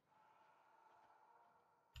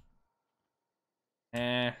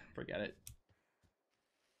 Forget it.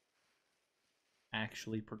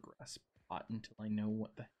 Actually progress plot until I know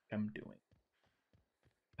what the heck I'm doing.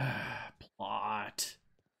 Plot.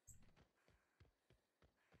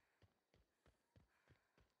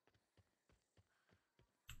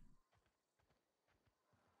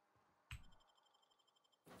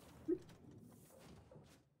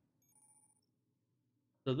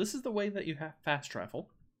 So this is the way that you have fast travel.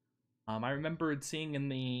 I remembered seeing in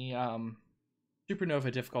the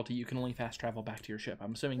Supernova difficulty you can only fast travel back to your ship.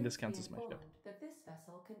 I'm assuming this counts as my ship. That this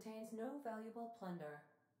vessel contains no valuable plunder.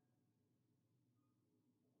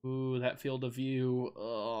 Ooh, that field of view.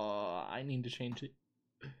 I need to change it.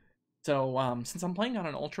 So, since I'm playing on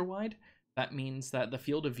an ultra wide, that means that the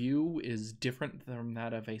field of view is different from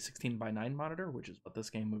that of a 16:9 monitor, which is what this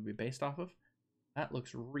game would be based off of. That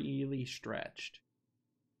looks really stretched.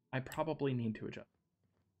 I probably need to adjust.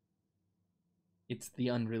 It's the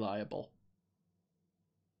unreliable.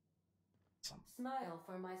 Smile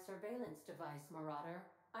for my surveillance device, Marauder.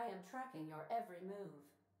 I am tracking your every move.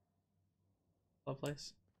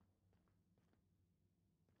 Lovelace.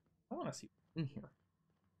 I want to see what's in here.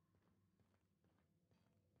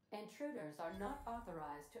 Intruders are not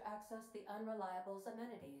authorized to access the Unreliable's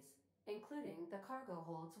amenities, including the cargo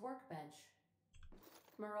hold's workbench.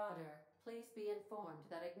 Marauder, please be informed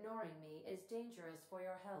that ignoring me is dangerous for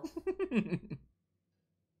your health.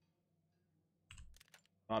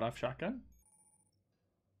 Sawed-off shotgun.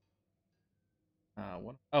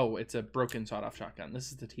 What? Oh, it's a broken sawed-off shotgun.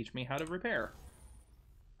 This is to teach me how to repair.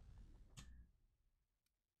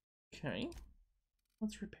 Okay,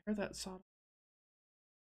 let's repair that sawed.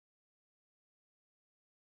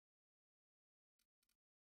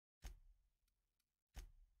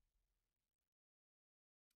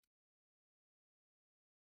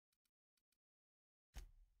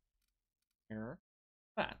 Repair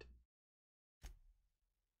that.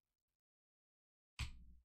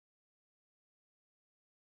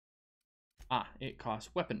 Ah, it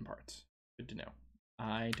costs weapon parts. Good to know.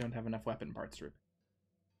 I don't have enough weapon parts to repair.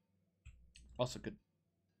 Also good.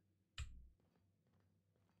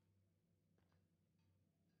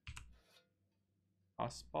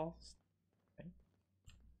 Cost balls. Okay.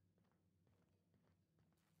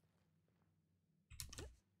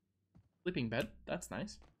 Sleeping bed. That's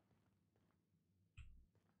nice.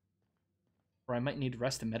 Or I might need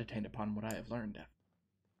rest to meditate upon what I have learned.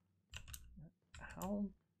 How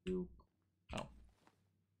do... Oh.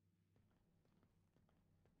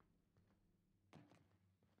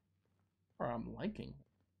 Or I'm liking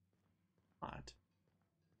a lot.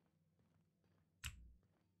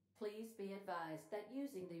 Please be advised that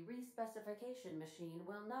using the respecification machine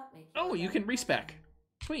will not make you Oh, a you better can respec. person.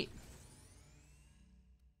 Sweet.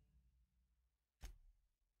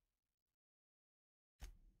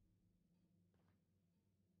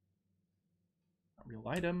 Real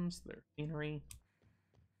items, their scenery.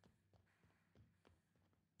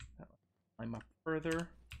 Climb up further,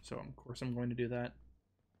 so of course I'm going to do that.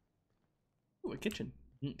 Ooh, a kitchen.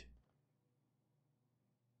 Neat.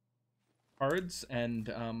 Cards and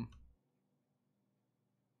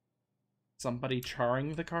somebody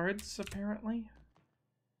charring the cards, apparently.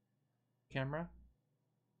 Camera.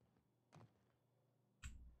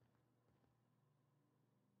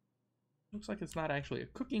 Looks like it's not actually a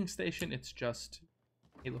cooking station, it's just...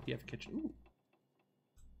 Hey, look, you have a kitchen. Ooh.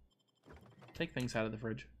 Take things out of the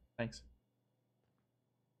fridge. Thanks.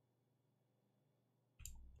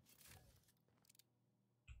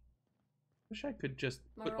 Wish I could just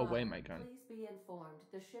put Marauder, away my gun. please be informed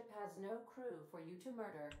the ship has no crew for you to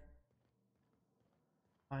murder.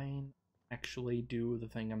 Fine. Actually do the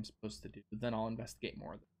thing I'm supposed to do. Then I'll investigate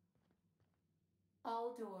more.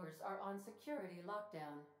 All doors are on security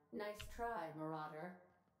lockdown. Nice try, Marauder.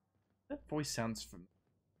 That voice sounds familiar.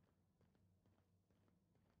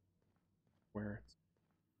 Where it's...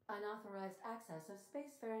 Unauthorized access of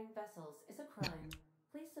spacefaring vessels is a crime.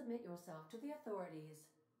 Please submit yourself to the authorities.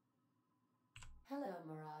 Hello,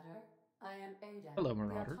 Marauder. I am Ada, Hello, the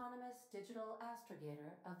Marauder. autonomous digital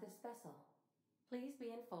astrogator of this vessel. Please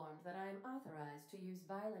be informed that I am authorized to use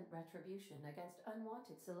violent retribution against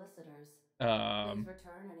unwanted solicitors. Please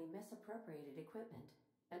return any misappropriated equipment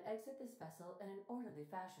and exit this vessel in an orderly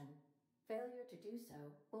fashion. Failure to do so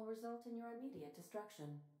will result in your immediate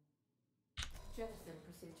destruction. Jettison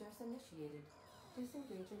procedures initiated.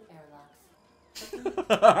 Disengaging airlocks.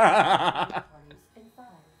 Parties in 5,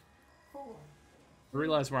 4. I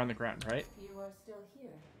realize we're on the ground, right? You are still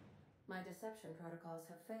here. My deception protocols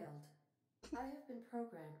have failed. I have been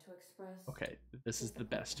programmed to express... Okay, this is the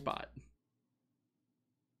best spot.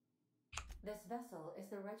 This vessel is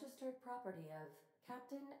the registered property of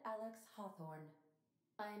Captain Alex Hawthorne.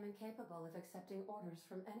 I am incapable of accepting orders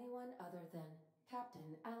from anyone other than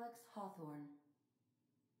Captain Alex Hawthorne.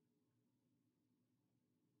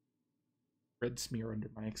 Red smear under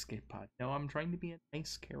my escape pod. No, I'm trying to be a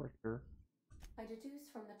nice character. I deduce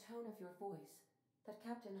from the tone of your voice that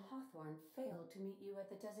Captain Hawthorne failed to meet you at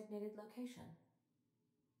the designated location.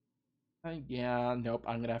 Yeah, nope,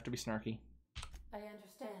 I'm gonna have to be snarky. I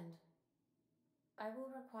understand. I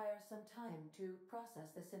will require some time to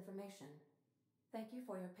process this information. Thank you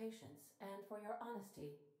for your patience and for your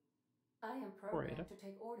honesty. I am programmed to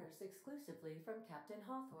take orders exclusively from Captain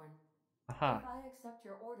Hawthorne. Aha. If I accept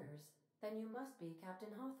your orders, then you must be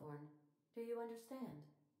Captain Hawthorne. Do you understand?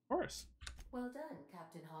 Of course. Well done,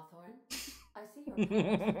 Captain Hawthorne. I see your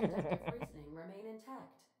powers of deductive reasoning remain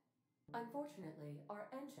intact. Unfortunately,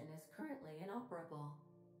 our engine is currently inoperable.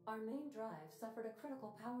 Our main drive suffered a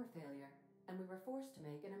critical power failure, and we were forced to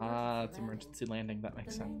make an emergency landing. It's emergency landing. That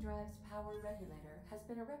makes sense. The main drive's power regulator has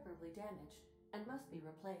been irreparably damaged and must be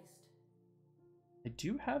replaced. I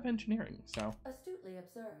do have engineering, so... Astutely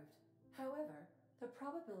observed. However, the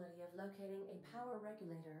probability of locating a power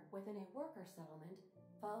regulator within a worker settlement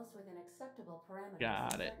falls within acceptable parameters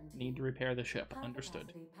Got of it. certainty. Need to repair the ship.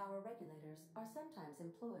 Understood. High-capacity power regulators are sometimes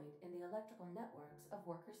employed in the electrical networks of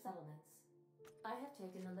worker settlements. I have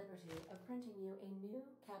taken the liberty of printing you a new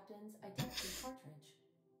Captain's Identity cartridge.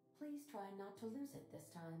 Please try not to lose it this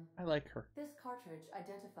time. I like her. This cartridge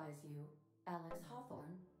identifies you, Alex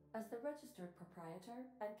Hawthorne, as the registered proprietor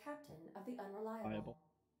and captain of the Unreliable. Viable.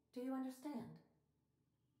 Do you understand?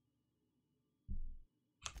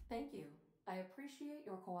 Thank you. I appreciate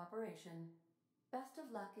your cooperation. Best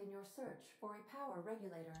of luck in your search for a power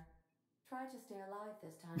regulator. Try to stay alive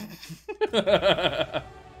this time.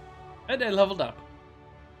 And I leveled up.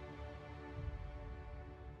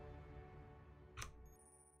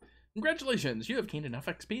 Congratulations, you have gained enough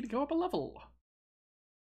XP to go up a level.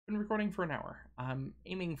 Been recording for an hour. I'm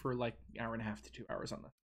aiming for like an hour and a half to 2 hours on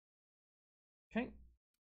this. Okay.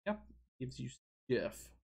 Yep. Gives you stuff.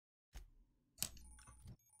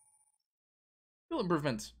 Skill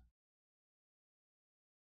improvements.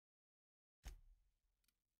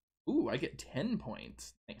 Ooh, I get 10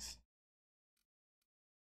 points. Nice.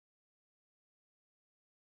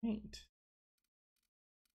 Great.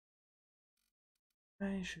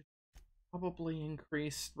 I should probably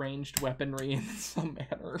increase ranged weaponry in some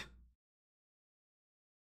manner.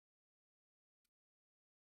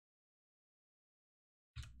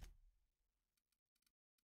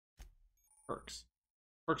 Perks.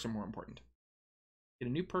 Perks are more important. Get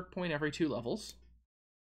a new perk point every 2 levels.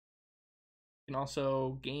 You can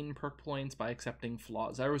also gain perk points by accepting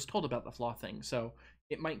flaws. I was told about the flaw thing, so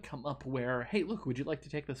it might come up where, hey, look, would you like to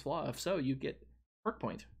take this flaw? If so, you get perk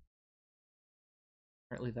point.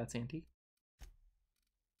 Apparently that's anti.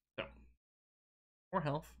 So, more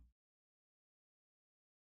health.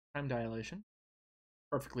 Time dilation.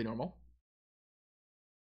 Perfectly normal.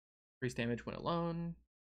 Increase damage when alone.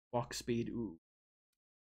 Walk speed, ooh.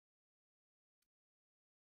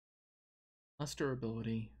 Less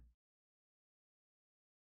durability.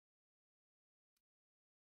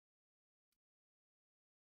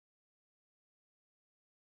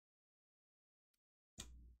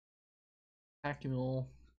 Accumul.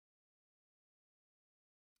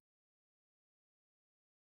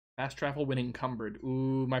 Fast travel when encumbered.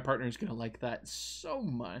 Ooh, my partner's gonna like that so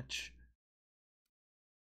much.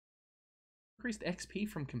 Increased XP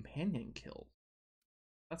from companion kills.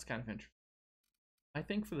 That's kind of interesting. I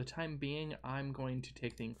think for the time being, I'm going to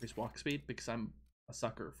take the increased walk speed because I'm a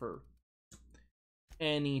sucker for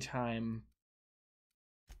any time.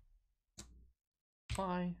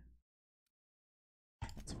 Fly.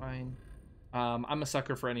 That's fine. I'm a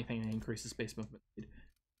sucker for anything that increases space movement speed.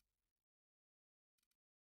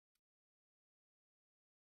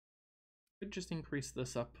 Could just increase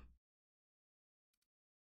this up.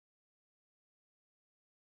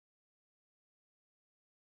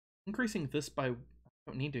 Increasing this by...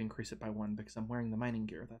 I don't need to increase it by 1 because I'm wearing the mining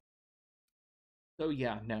gear. So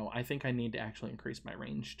yeah, no, I think I need to actually increase my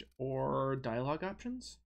ranged or dialogue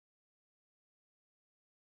options.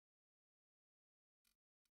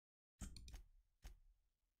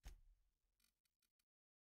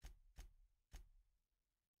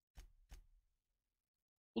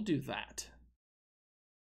 We'll do that.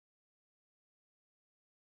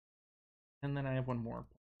 And then I have one more.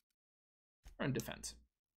 On defense.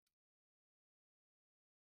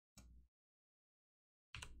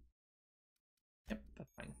 Yep, that's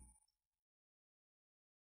fine.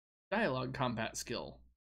 Dialogue combat skill.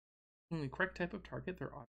 In the correct type of target,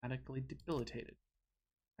 they're automatically debilitated.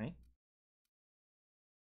 Okay.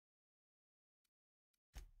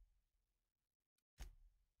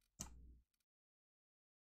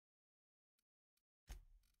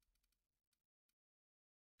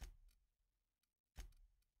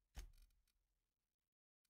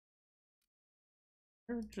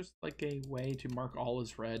 Or just like a way to mark all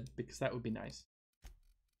as red, because that would be nice.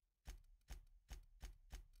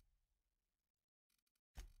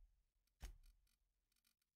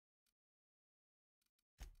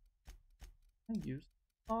 I use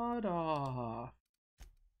sawed off.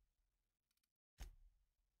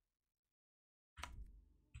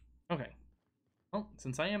 Okay. Well,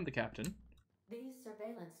 since I am the captain. These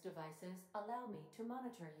surveillance devices allow me to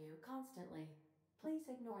monitor you constantly. Please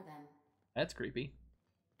ignore them. That's creepy.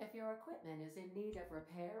 If your equipment is in need of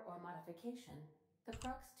repair or modification, the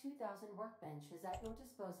Crux 2000 workbench is at your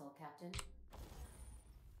disposal, Captain.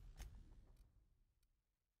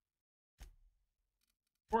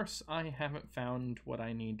 Of course, I haven't found what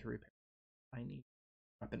I need to repair. I need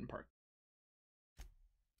weapon part.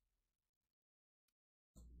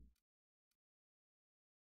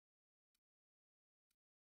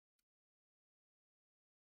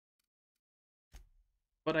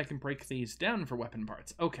 But I can break these down for weapon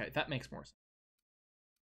parts. Okay, that makes more sense.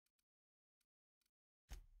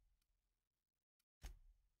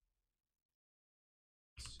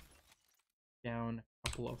 Down a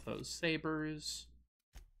couple of those sabers.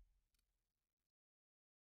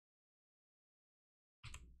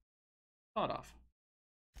 Sawed off.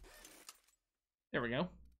 There we go.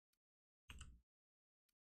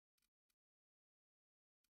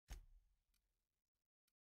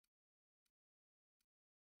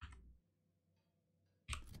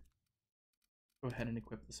 Go ahead and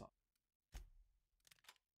equip this off.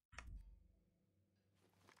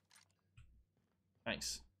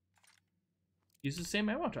 Nice. Use the same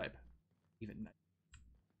ammo type. Even nice.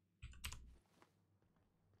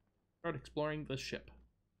 Start exploring the ship.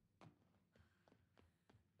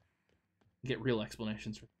 Get real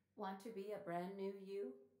explanations for. Want to be a brand new you?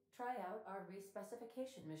 Try out our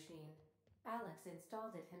respecification machine. Alex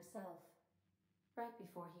installed it himself, right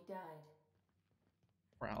before he died.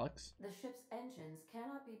 For Alex. The ship's engines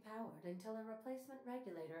cannot be powered until a replacement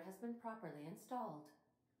regulator has been properly installed.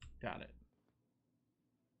 Got it.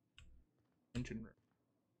 Engine room.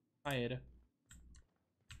 Hi, Ada.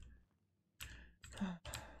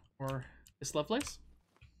 Or Miss Lovelace?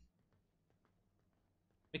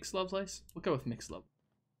 Mixed Lovelace? We'll go with Mixed Love.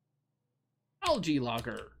 Algae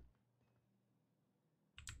Logger.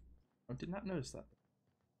 I did not notice that.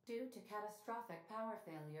 Due to catastrophic power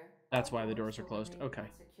failure, that's why the doors are closed. will remain Okay.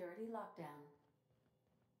 on security lockdown.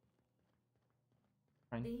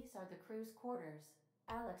 Fine. These are the crew's quarters.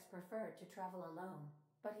 Alex preferred to travel alone,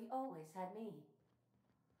 but he always had me.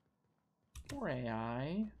 Poor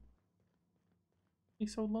AI.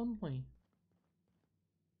 He's so lonely.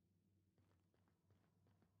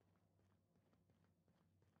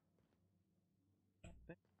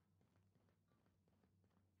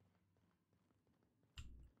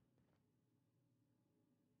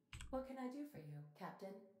 What can I do for you,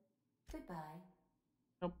 Captain? Goodbye.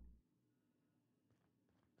 Nope.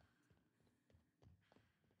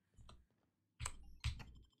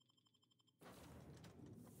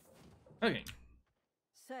 Okay.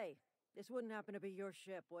 Say, this wouldn't happen to be your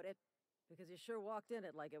ship, would it? Because you sure walked in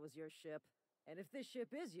it like it was your ship. And if this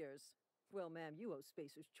ship is yours, well, ma'am, you owe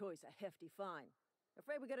Spacer's Choice a hefty fine.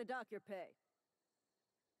 Afraid we gotta dock your pay.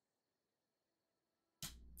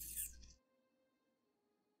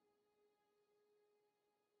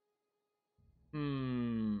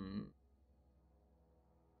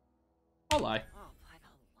 I'll lie. Oh, by the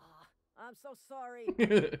law. I'm so sorry.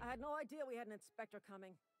 I had no idea we had an inspector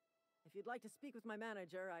coming. If you'd like to speak with my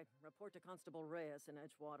manager, I report to Constable Reyes in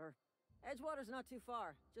Edgewater. Edgewater's not too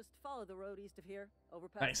far. Just follow the road east of here, over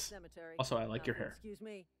past Nice. the cemetery. Also, I like Now, your if you'll hair. Excuse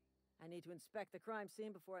me. I need to inspect the crime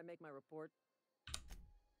scene before I make my report.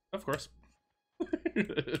 Of course.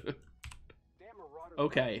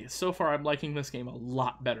 Okay, so far I'm liking this game a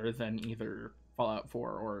lot better than either Fallout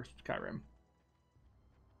 4 or Skyrim.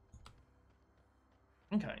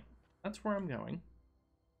 Okay, that's where I'm going.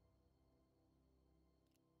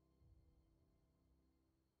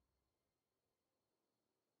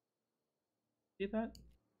 See that?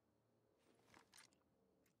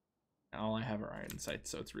 All I have are iron sights,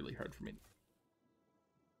 so it's really hard for me.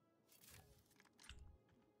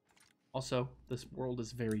 Also, this world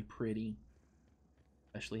is very pretty,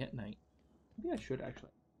 especially at night. Maybe I should actually.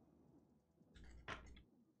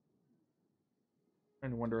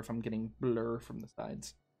 Trying to wonder if I'm getting blur from the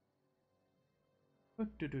sides.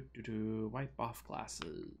 Wipe off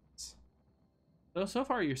glasses. So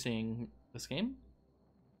far you're seeing this game.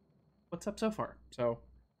 What's up so far? So,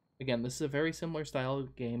 again, this is a very similar style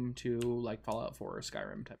game to like Fallout 4 or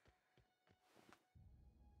Skyrim type.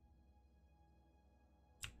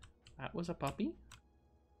 That was a puppy?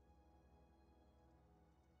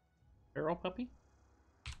 Feral puppy?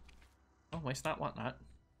 Oh, I not want that.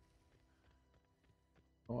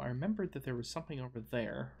 Oh, I remembered that there was something over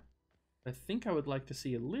there. I think I would like to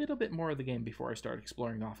see a little bit more of the game before I start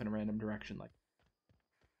exploring off in a random direction. Like,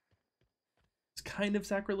 it's kind of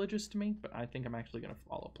sacrilegious to me, but I think I'm actually going to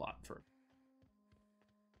follow plot for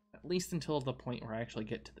at least until the point where I actually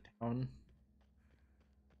get to the town.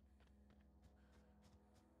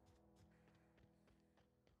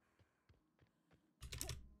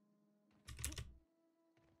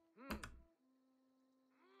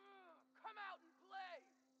 Come out and play!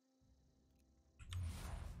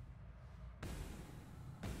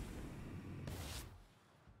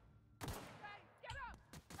 Hey, get up!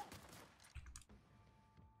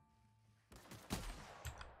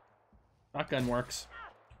 Shotgun works.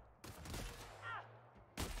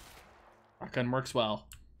 Shotgun works well.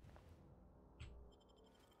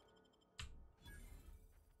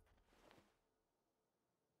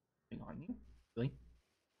 on you. Really?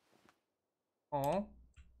 Aw.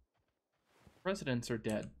 Residents are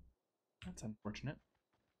dead. That's unfortunate.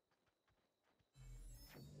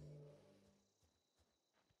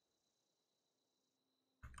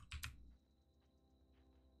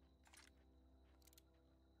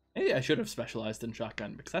 Maybe I should have specialized in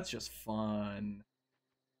shotgun because that's just fun.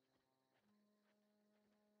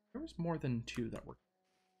 There was more than 2 that were.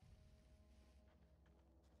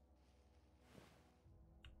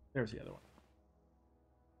 There's the other one.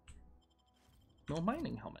 No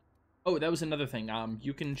mining helmet. Oh, that was another thing.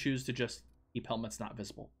 You can choose to just keep helmets not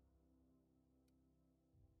visible.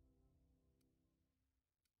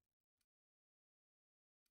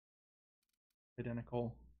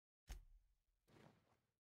 Identical.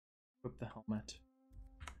 Equip the helmet.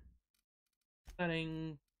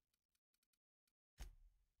 Setting.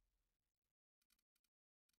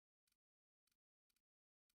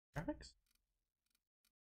 Graphics?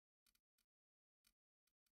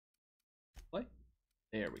 Play?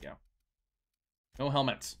 There we go. No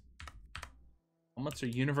helmets. Helmets are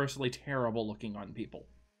universally terrible looking on people.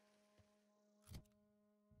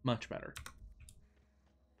 Much better.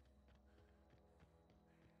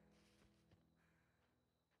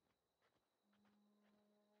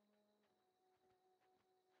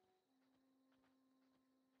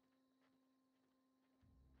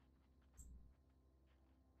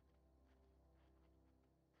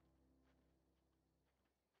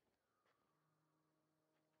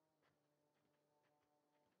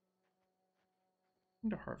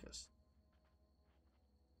 To harvest.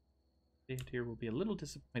 David here will be a little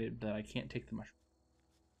disappointed that I can't take the mushroom.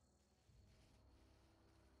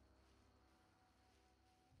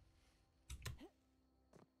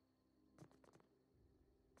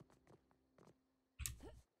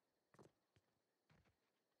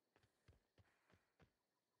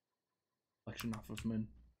 Collection off of moon.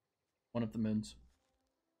 One of the moons.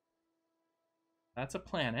 That's a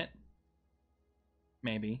planet.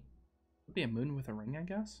 Maybe. Would be a moon with a ring, I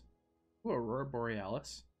guess. Ooh, Aurora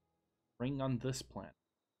Borealis. Ring on this planet.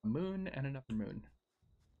 A moon and another moon.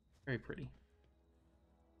 Very pretty.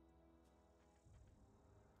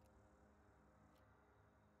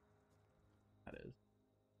 That is.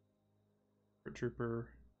 Trooper,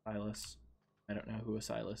 Silas. I don't know who a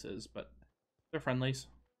Silas is, but they're friendlies.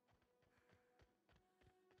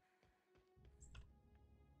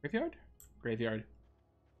 Graveyard? Graveyard.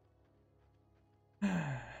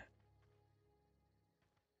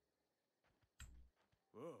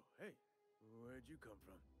 Whoa, hey, where'd you come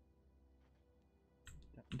from?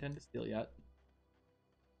 Don't intend to steal yet.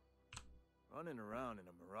 Running around in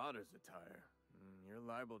a marauder's attire. You're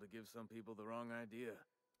liable to give some people the wrong idea.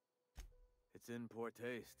 It's in poor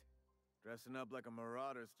taste. Dressing up like a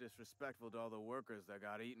marauder's disrespectful to all the workers that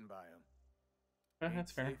got eaten by them.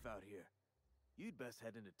 That's fair. Safe out here. You'd best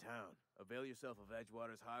head into town. Avail yourself of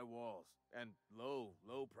Edgewater's high walls and low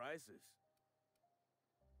prices.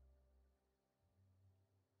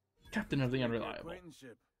 Captain of the Unreliable.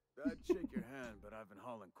 Acquaintanceship. I'd shake your hand, but I've been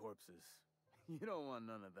hauling corpses. You don't want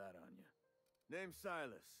none of that on you. Name's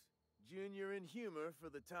Silas. Junior in humor for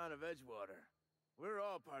the town of Edgewater. We're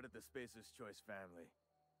all part of the Spacer's Choice family.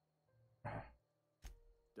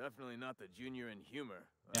 Definitely not the junior in humor,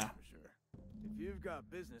 that's for sure. If you've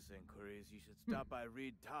got business inquiries, you should stop by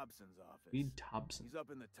Reed Thompson's office. Reed Thompson. He's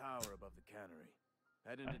up in the tower above the cannery.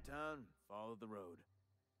 Head into town, follow the road.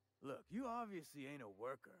 Look, you obviously ain't a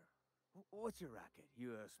worker. What's your racket?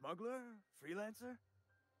 You a smuggler? Freelancer?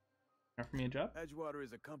 Offer me a job? Edgewater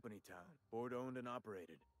is a company town, board-owned and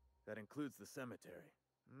operated. That includes the cemetery.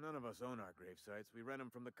 None of us own our grave sites. We rent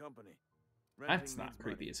them from the company. That's not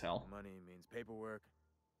creepy as hell. Money means paperwork.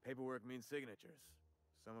 Paperwork means signatures.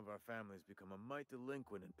 Some of our families become a mite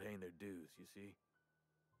delinquent in paying their dues, you see.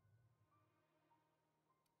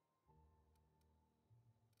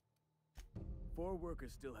 4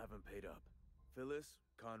 workers still haven't paid up. Phyllis,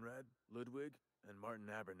 Conrad, Ludwig, and Martin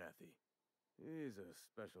Abernathy. He's a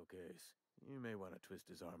special case. You may want to twist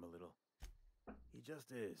his arm a little. He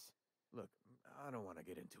just is. Look, I don't want to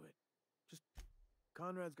get into it. Just,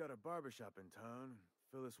 Conrad's got a barbershop in town.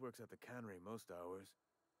 Phyllis works at the cannery most hours.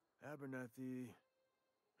 Abernathy,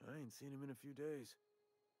 I ain't seen him in a few days.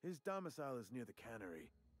 His domicile is near the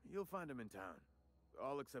cannery. You'll find him in town.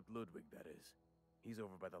 All except Ludwig, that is. He's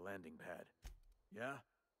over by the landing pad. Yeah?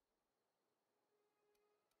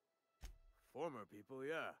 Former people,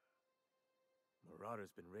 yeah.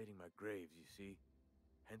 Marauder's been raiding my graves, you see.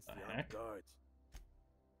 Hence the armed guards.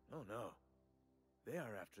 Oh no. They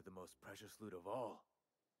are after the most precious loot of all.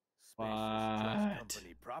 Spacer's Choice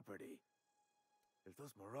Company property. If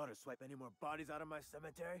those marauders swipe any more bodies out of my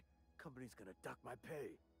cemetery, company's gonna duck my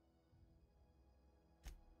pay.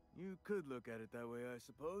 You could look at it that way, I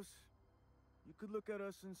suppose. You could look at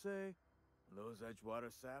us and say, those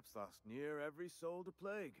Edgewater saps lost near every soul to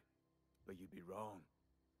plague. But you'd be wrong.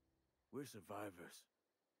 We're survivors.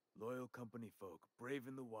 Loyal company folk,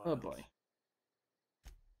 braving the wilds. Oh boy.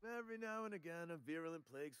 Every now and again, a virulent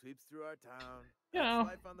plague sweeps through our town. You That's know,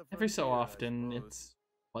 life on the every so frontier, I often suppose. it's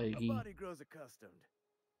A plaguey. body grows accustomed.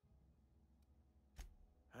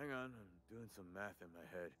 Hang on, I'm doing some math in my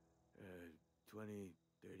head. 20,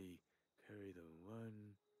 30, carry the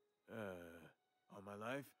one. All my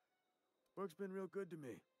life, work's been real good to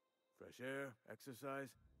me. Fresh air, exercise.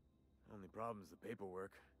 Only problem's the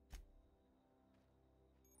paperwork.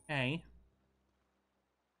 Hey.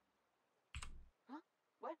 Huh?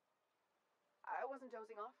 What? I wasn't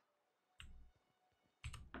dozing off.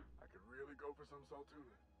 I could really go for some salt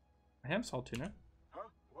tuna. I have salt tuna. Huh?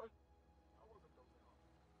 What? I wasn't dozing off.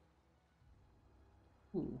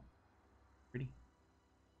 Ooh. Pretty.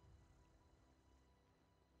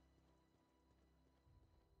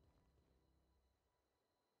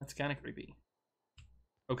 That's kind of creepy.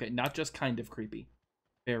 Okay, not just kind of creepy.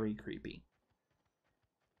 Very creepy.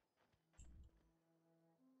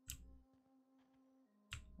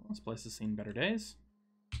 Well, this place has seen better days.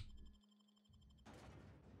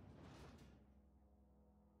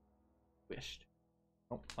 Squished.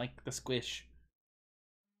 Don't like the squish.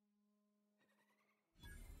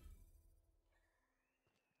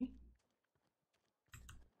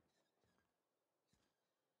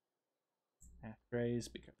 Ashtrays,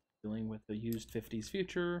 because dealing with the used 50s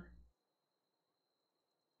future.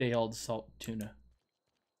 Day-old salt tuna.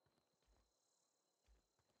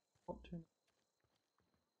 Salt tuna.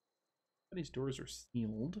 These doors are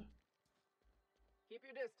sealed. Keep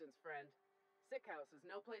your distance, friend. Sick house is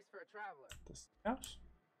no place for a traveler. This house.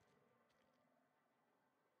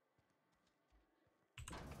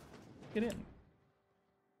 Get in.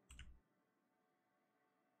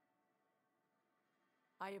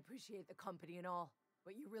 I appreciate the company and all,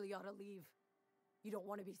 but you really ought to leave. You don't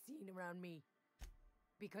want to be seen around me.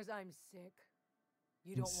 Because I'm sick.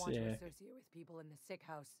 You don't want to associate with people in the sick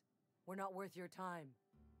house. We're not worth your time.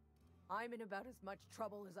 I'm in about as much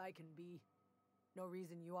trouble as I can be. No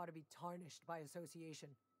reason you ought to be tarnished by association.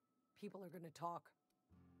 People are gonna talk.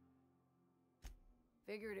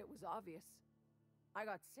 Figured it was obvious. I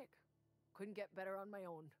got sick. Couldn't get better on my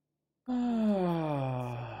own.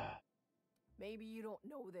 Maybe you don't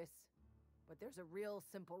know this, but there's a real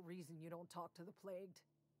simple reason you don't talk to the plagued.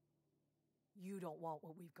 You don't want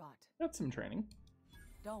what we've got. Got some training.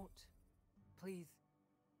 Don't. Please.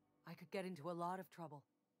 I could get into a lot of trouble.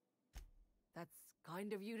 That's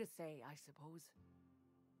kind of you to say, I suppose.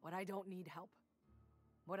 But I don't need help.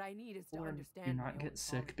 What I need is to understand. Do not get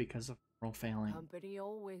sick because of moral failing. Company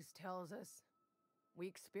always tells us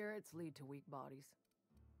weak spirits lead to weak bodies.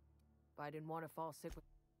 If I didn't want to fall sick with...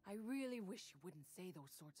 I really wish you wouldn't say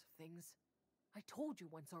those sorts of things. I told you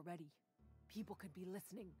once already. People could be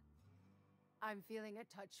listening. I'm feeling a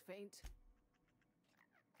touch faint.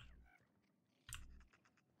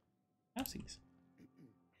 Housies.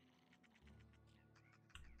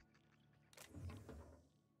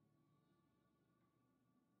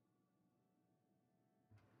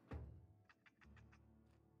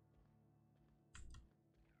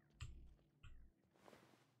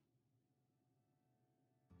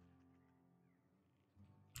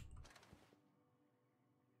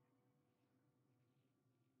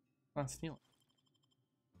 Not stealing.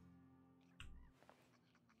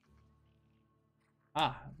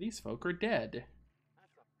 Ah, these folk are dead.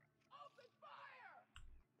 Open fire!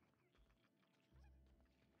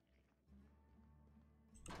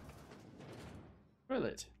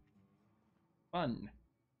 Toilet. Fun.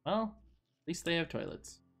 Well, at least they have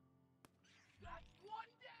toilets. That's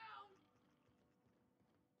one down!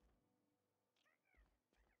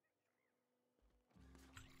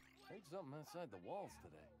 Heard something outside the walls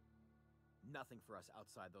today. Nothing for us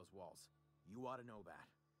outside those walls. You ought to know that.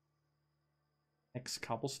 X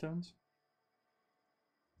cobblestones?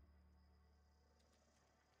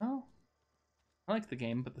 Oh. I like the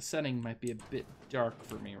game, but the setting might be a bit dark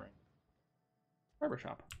for me right now.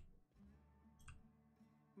 Barbershop.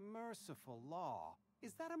 Merciful law.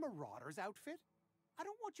 Is that a marauder's outfit? I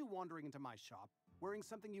don't want you wandering into my shop wearing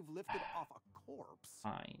something you've lifted off a corpse.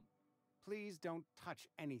 Fine. Please don't touch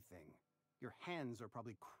anything. Your hands are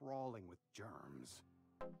probably crawling with germs.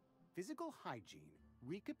 Physical hygiene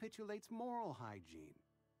recapitulates moral hygiene.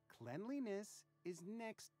 Cleanliness is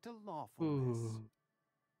next to lawfulness. Ooh.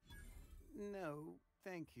 No,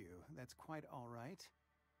 thank you. That's quite all right.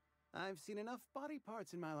 I've seen enough body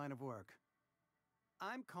parts in my line of work.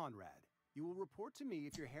 I'm Conrad, You will report to me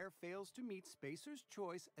if your hair fails to meet Spacer's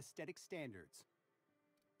Choice aesthetic standards.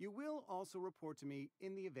 You will also report to me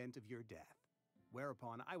in the event of your death,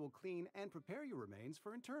 whereupon I will clean and prepare your remains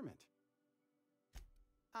for interment.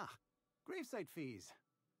 Ah, gravesite fees.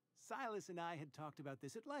 Silas and I had talked about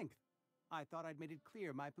this at length. I thought I'd made it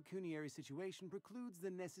clear my pecuniary situation precludes the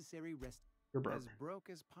necessary rest. You're broke. As broke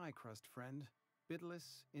as pie crust, friend.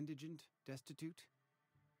 Bitless, indigent, destitute.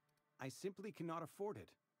 I simply cannot afford it.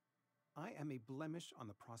 I am a blemish on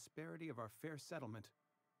the prosperity of our fair settlement.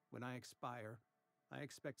 When I expire, I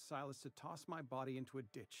expect Silas to toss my body into a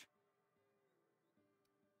ditch.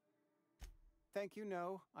 Thank you,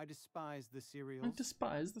 no. I despise the cereals. I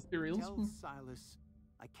despise the cereals. Tell Silas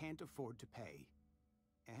I can't afford to pay,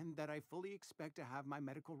 and that I fully expect to have my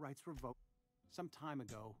medical rights revoked. Some time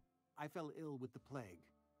ago, I fell ill with the plague.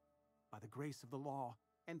 By the grace of the law,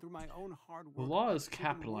 and through my own hard work... The law is I've proven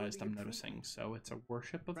capitalized, worthy I'm of noticing, treatment. so it's a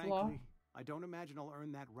worship of the Frankly, law? I don't imagine I'll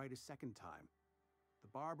earn that right a second time. The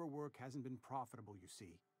barber work hasn't been profitable, you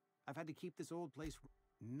see. I've had to keep this old place...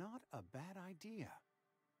 Not a bad idea.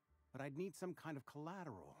 But I'd need some kind of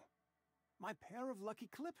collateral. My pair of lucky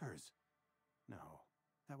clippers. No,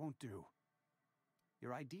 that won't do.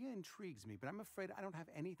 Your idea intrigues me, but I'm afraid I don't have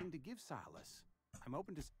anything to give Silas. I'm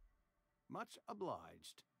open to... Much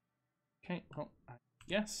obliged. Okay, well, I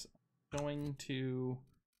guess I'm going to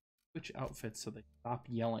switch outfits so they stop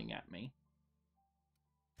yelling at me.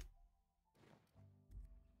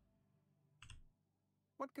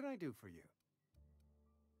 What can I do for you?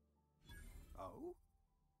 Oh?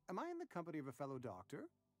 Am I in the company of a fellow doctor?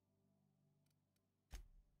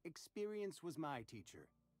 Experience was my teacher.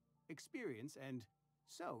 Experience and...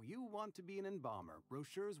 So, you want to be an embalmer.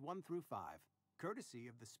 Brochures 1 through 5. Courtesy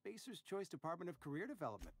of the Spacer's Choice Department of Career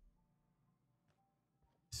Development.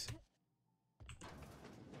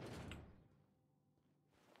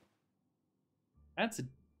 That's a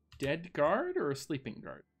dead guard or a sleeping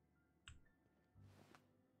guard?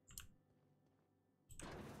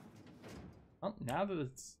 Well, now that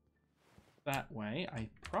it's that way, I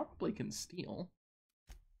probably can steal.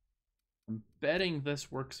 I'm betting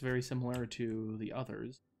this works very similar to the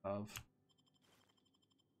others of...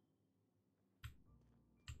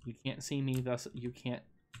 You can't see me, thus you can't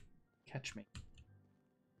catch me.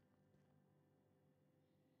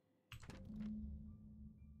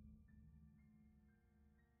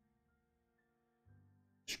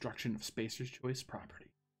 Destruction of Spacer's Choice property.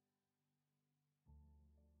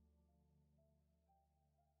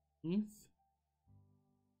 Heath.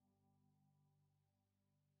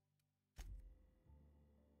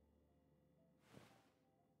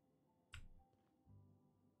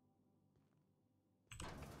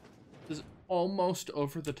 Is almost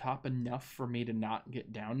over the top enough for me to not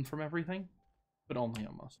get down from everything, but only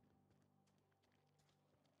almost.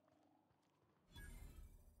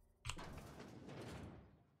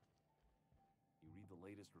 You read the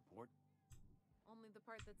latest report? Only the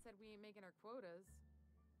part that said we ain't making our quotas.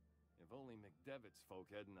 If only McDevitt's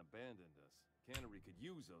folk hadn't abandoned us. Cannery could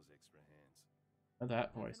use those extra hands.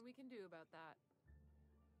 That voice. Nothing we can do about that.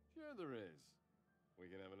 Sure there is.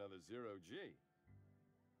 We can have another zero-G.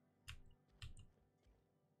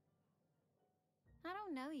 I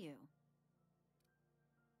don't know you.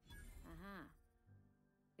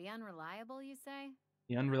 The Unreliable, you say?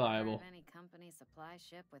 The Unreliable. Heard of any company supply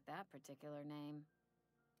ship with that particular name?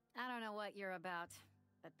 I don't know what you're about,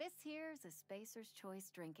 but this here's a Spacer's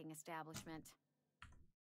Choice drinking establishment.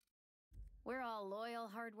 We're all loyal,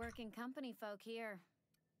 hard-working company folk here.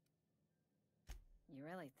 You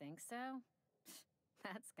really think so?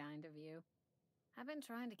 That's kind of you. I've been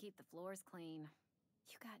trying to keep the floors clean.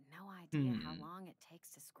 You got no idea how long it takes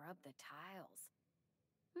to scrub the tiles.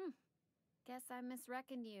 Guess I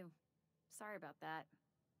misreckoned you. Sorry about that.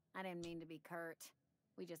 I didn't mean to be curt.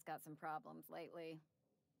 We just got some problems lately.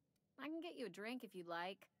 I can get you a drink if you'd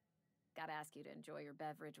like. Gotta ask you to enjoy your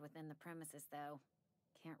beverage within the premises, though.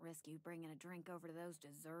 Can't risk you bringing a drink over to those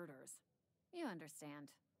deserters. You understand.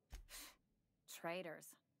 Traitors.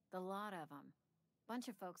 The lot of them. Bunch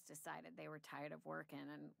of folks decided they were tired of working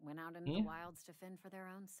and went out into the wilds to fend for their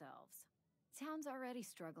own selves. Town's already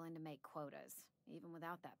struggling to make quotas, even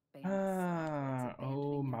without that band.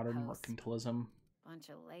 Oh, modern mercantilism. Bunch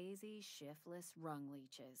of lazy, shiftless rung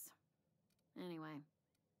leeches. Anyway,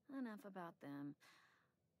 enough about them.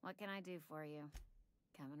 What can I do for you?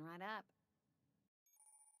 Coming right up.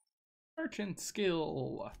 Merchant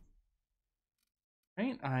skill.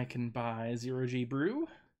 Right, I can buy 0G brew.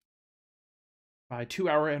 Buy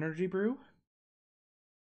 2-hour energy brew.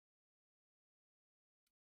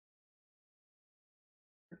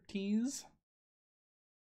 Teas.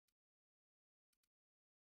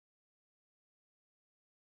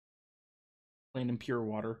 Plain and pure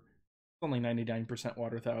water. It's only 99%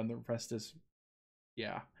 water though, and the rest is,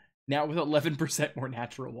 yeah. Now with 11% more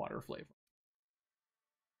natural water flavor.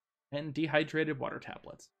 And dehydrated water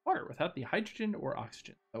tablets. Water without the hydrogen or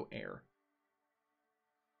oxygen, so air.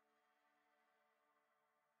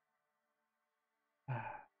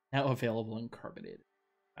 Now available in carbonated.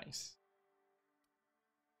 Nice.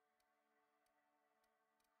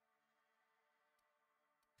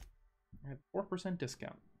 At 4%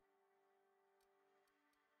 discount.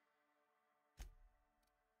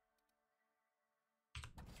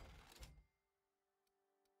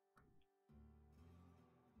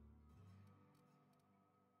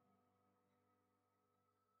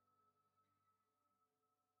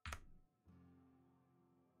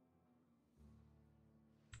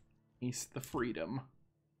 Taste the freedom.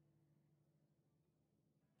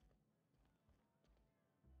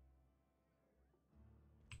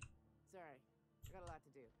 Sorry, I got a lot to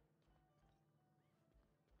do.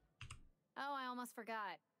 Oh, I almost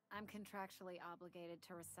forgot. I'm contractually obligated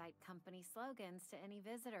to recite company slogans to any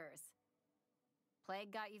visitors.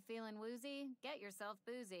 Plague got you feeling woozy? Get yourself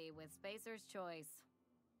boozy with Spacer's Choice.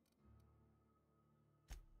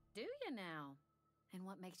 Do you now? And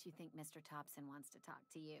what makes you think Mr. Thompson wants to talk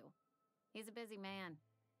to you? He's a busy man.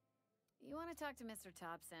 You want to talk to Mr.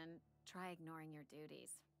 Thompson, try ignoring your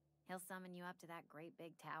duties. He'll summon you up to that great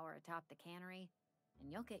big tower atop the cannery, and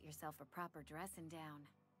you'll get yourself a proper dressing down.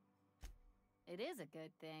 It is a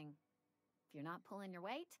good thing. If you're not pulling your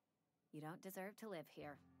weight, you don't deserve to live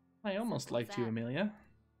here. I almost liked you, Amelia.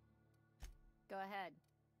 Go ahead.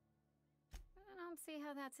 I don't see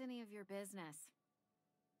how that's any of your business.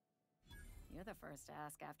 You're the first to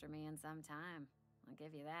ask after me in some time. I'll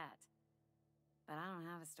give you that. But I don't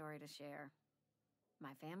have a story to share.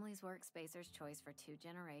 My family's worked Spacer's Choice for 2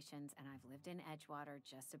 generations, and I've lived in Edgewater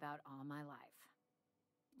just about all my life.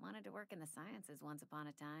 Wanted to work in the sciences once upon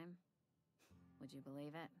a time. Would you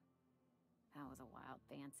believe it? That was a wild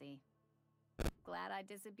fancy. Glad I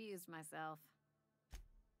disabused myself.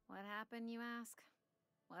 What happened, you ask?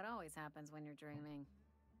 What always happens when you're dreaming?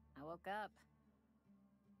 I woke up.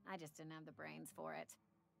 I just didn't have the brains for it.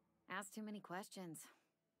 Asked too many questions.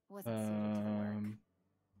 Wasn't suited to the work.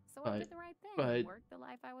 So I did the right thing and worked the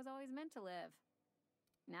life I was always meant to live.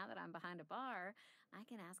 Now that I'm behind a bar, I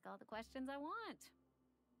can ask all the questions I want.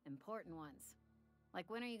 Important ones. Like,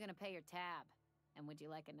 when are you going to pay your tab? And would you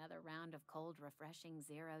like another round of cold, refreshing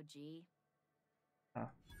zero-G?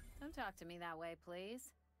 Don't talk to me that way,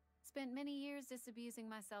 please. Spent many years disabusing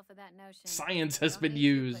myself of that notion. Science has been Don't need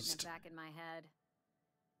you used. putting it back in my head.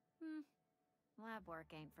 Lab work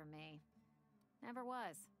ain't for me. Never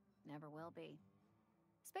was. Never will be.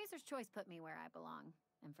 Spacer's Choice put me where I belong,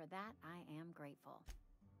 and for that, I am grateful.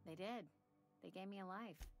 They did. They gave me a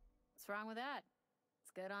life. What's wrong with that?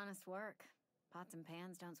 It's good, honest work. Pots and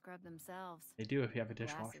pans don't scrub themselves. They do if you have a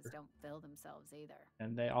dishwasher. Glasses don't fill themselves either.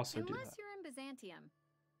 And they also do Unless that. you're in Byzantium.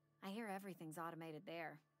 I hear everything's automated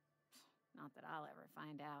there. Not that I'll ever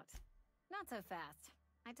find out. Not so fast.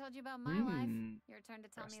 I told you about my life. Your turn to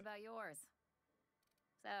tell me about yours.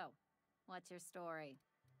 So, what's your story?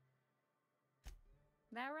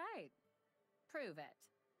 That right? Prove it.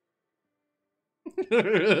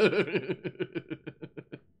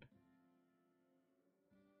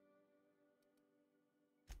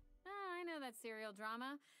 I know that serial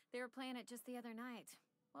drama. They were playing it just the other night.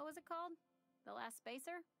 What was it called? The Last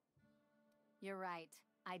Spacer? You're right.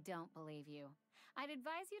 I don't believe you. I'd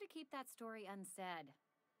advise you to keep that story unsaid.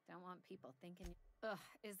 Don't want people thinking... Ugh,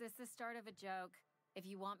 is this the start of a joke? If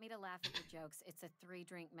you want me to laugh at your jokes, it's a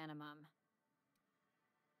 3-drink minimum.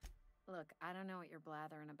 Look, I don't know what you're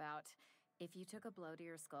blathering about. If you took a blow to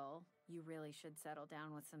your skull, you really should settle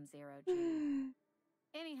down with some zero-G.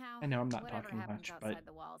 Anyhow, I know I'm not whatever talking happens much, outside but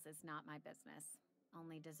the walls is not my business.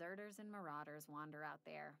 Only deserters and marauders wander out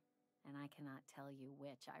there, and I cannot tell you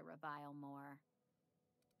which I revile more.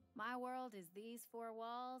 My world is these 4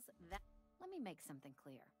 walls. Let me make something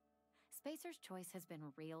clear. Spacer's Choice has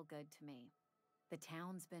been real good to me. The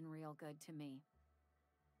town's been real good to me.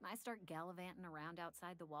 I start gallivanting around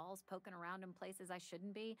outside the walls, poking around in places I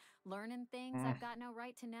shouldn't be, learning things I've got no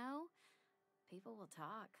right to know. People will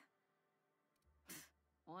talk.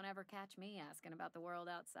 Won't ever catch me asking about the world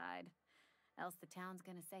outside. Else the town's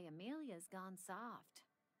gonna say Amelia's gone soft.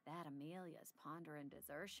 That Amelia's pondering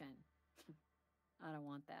desertion. I don't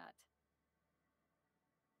want that.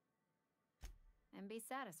 And be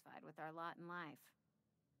satisfied with our lot in life.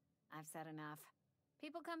 I've said enough.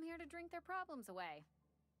 People come here to drink their problems away.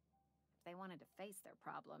 If they wanted to face their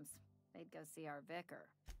problems, they'd go see our vicar.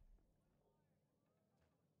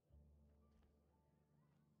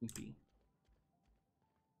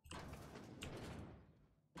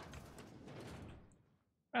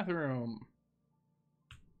 Bathroom.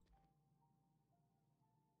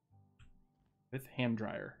 With hand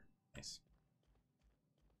dryer. Nice.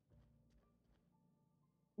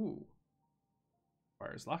 Ooh.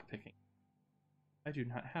 Requires lockpicking. I do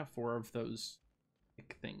not have 4 of those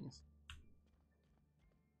pick things.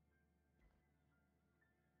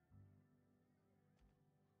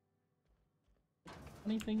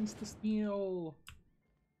 Funny things to steal.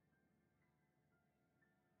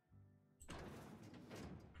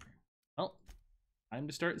 Well, time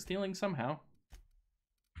to start stealing somehow.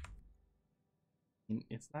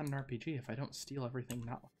 It's not an RPG if I don't steal everything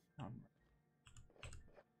not down.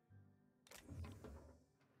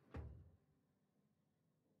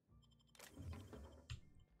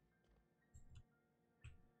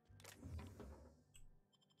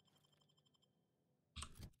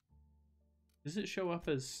 Does it show up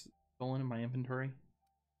as stolen in my inventory?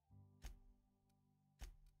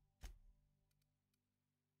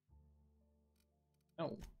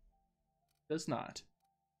 No. Does not.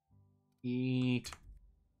 Eat.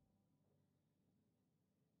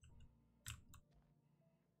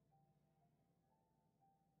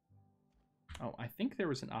 Oh, I think there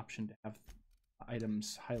was an option to have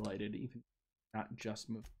items highlighted, even not just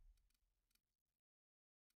move.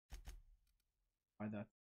 Why that?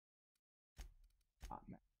 Hot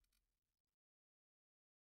map.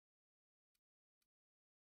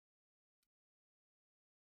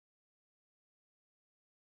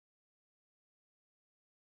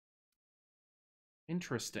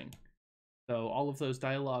 Interesting. So all of those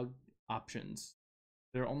dialogue options,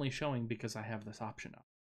 they're only showing because I have this option up.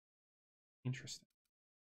 Interesting.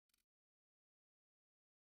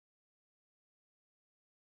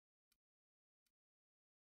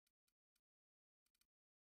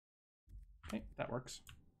 Okay, that works.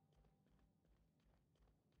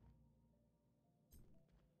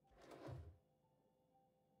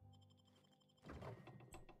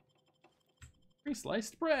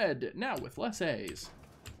 Pre-sliced bread, now with less A's.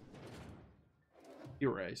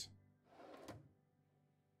 Fewer A's.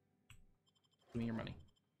 Give me your money.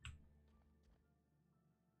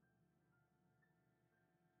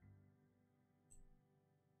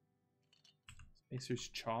 Spacer's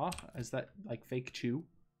Chaw? Is that like fake chew?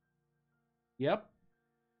 Yep.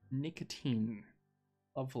 Nicotine.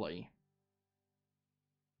 Lovely.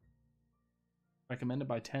 Recommended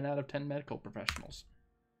by 10 out of 10 medical professionals.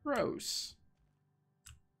 Gross.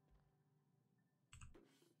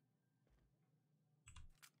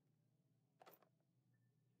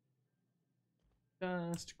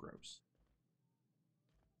 Just gross.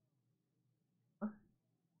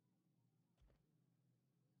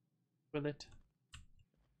 With it.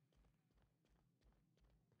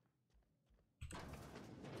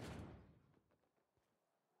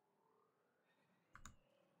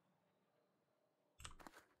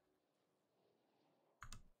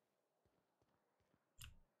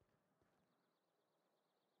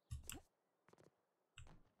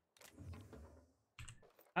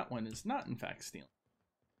 That one is not, in fact, stealing.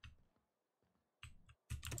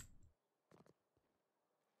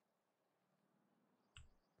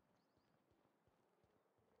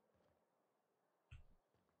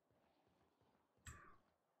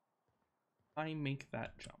 I make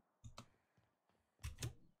that jump.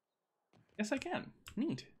 Yes, I can.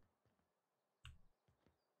 Neat.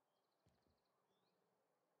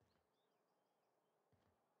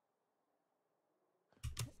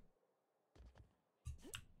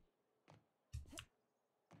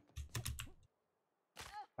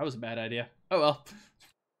 That was a bad idea. Oh well.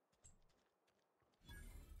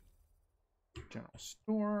 General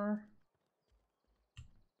store.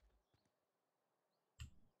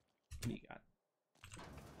 What do you got?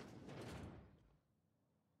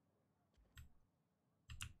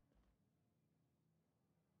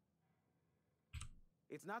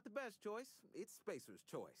 It's not the best choice, it's Spacer's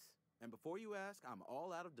choice. And before you ask, I'm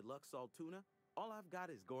all out of deluxe salt tuna. All I've got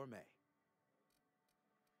is gourmet.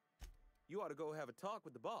 You ought to go have a talk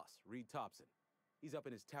with the boss, Reed Thompson. He's up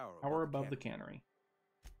in his tower Above the cannery.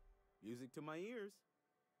 Music to my ears.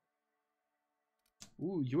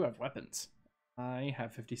 Ooh, you have weapons. I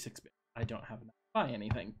have 56 bit. I don't have enough to buy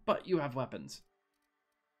anything, but you have weapons.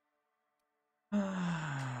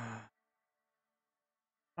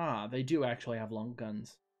 Ah, they do actually have long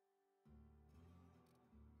guns.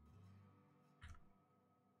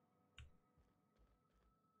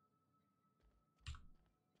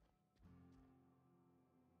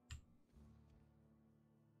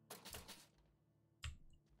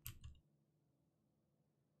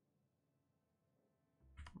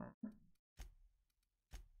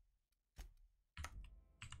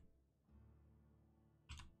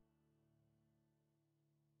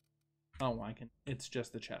 Oh, I can. It's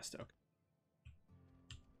just the chest. Okay.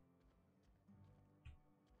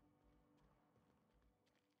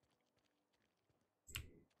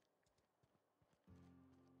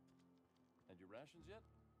 Had your rations yet?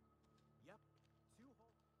 Yep. 2 whole.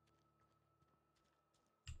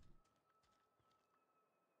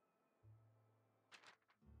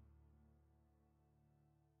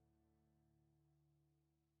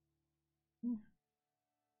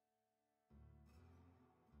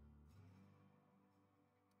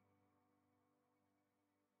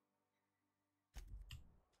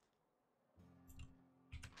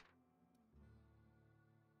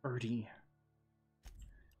 Birdie.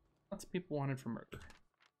 Lots of people wanted for murder.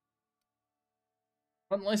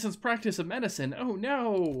 Unlicensed practice of medicine. Oh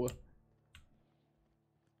no!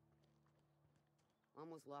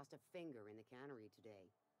 Almost lost a finger in the cannery today.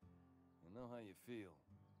 I know how you feel.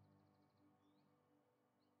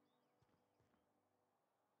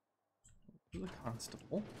 The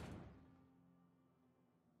constable.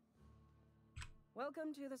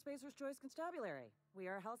 Welcome to the Spacer's Choice Constabulary. We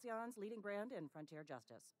are Halcyon's leading brand in frontier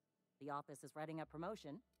justice. The office is writing up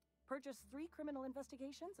promotion. Purchase 3 criminal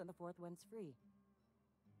investigations and the 4th one's free.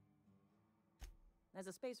 As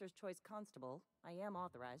a Spacer's Choice Constable, I am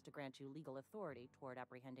authorized to grant you legal authority toward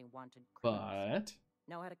apprehending wanted criminals. But...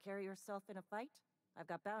 Know how to carry yourself in a fight? I've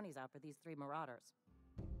got bounties out for these 3 marauders.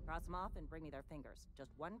 Cross them off and bring me their fingers.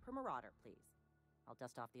 Just 1 per marauder, please. I'll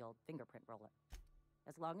dust off the old fingerprint roller.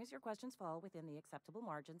 As long as your questions fall within the acceptable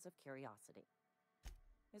margins of curiosity.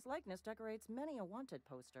 His likeness decorates many a wanted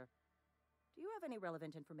poster. Do you have any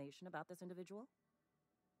relevant information about this individual?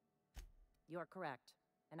 You are correct.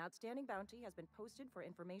 An outstanding bounty has been posted for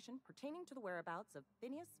information pertaining to the whereabouts of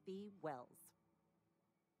Phineas V. Wells.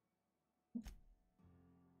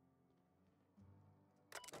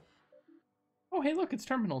 Oh, hey, look, it's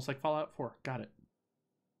terminals like Fallout 4. Got it.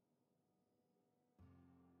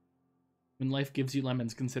 When life gives you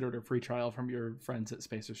lemons, consider it a free trial from your friends at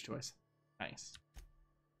Spacer's Choice. Nice.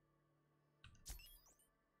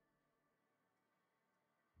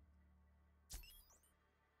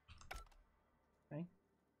 Okay.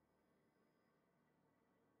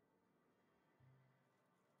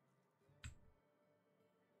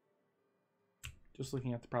 Just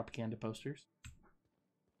looking at the propaganda posters.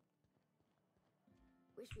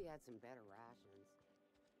 Wish we had some better rations.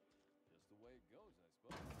 Just the way it goes, I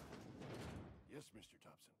suppose. Yes, Mr.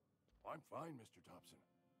 Thompson. I'm fine, Mr. Thompson.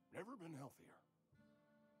 Never been healthier.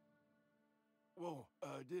 Whoa,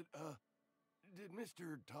 did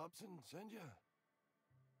Mr. Thompson send you?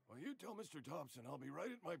 Well, you tell Mr. Thompson I'll be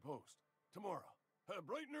right at my post. Tomorrow.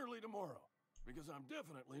 Bright and early tomorrow. Because I'm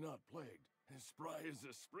definitely not plagued. As spry as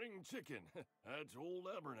a spring chicken. That's old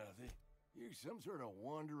Abernathy. You some sort of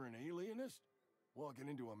wandering alienist? Walking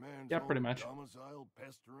into a man's pretty much. domicile,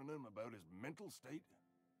 pestering him about his mental state?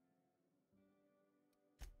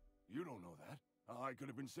 You don't know that. I could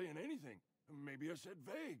have been saying anything. Maybe I said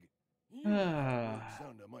vague. You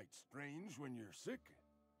sound a mite strange when you're sick.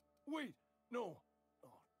 Wait, no.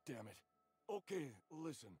 Oh, damn it. Okay,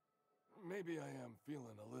 listen. Maybe I am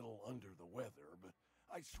feeling a little under the weather, but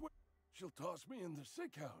I swear she'll toss me in the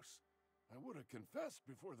sick house. I would have confessed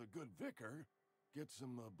before the good vicar. Get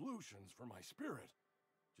some ablutions for my spirit.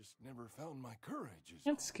 Just never found my courage.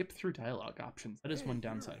 Can't skip through dialogue options. That is one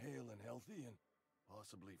downside. You're hale and healthy and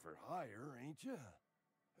possibly for hire, ain't ya?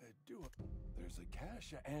 There's a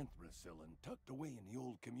cache of anthracillin tucked away in the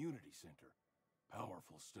old community center.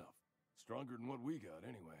 Powerful stuff. Stronger than what we got,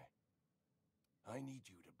 anyway. I need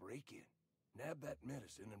you to break in, nab that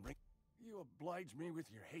medicine, and bring... You oblige me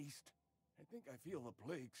with your haste. I think I feel the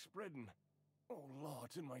plague spreading. Oh, Law,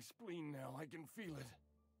 it's in my spleen now. I can feel it.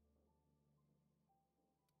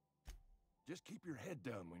 Just keep your head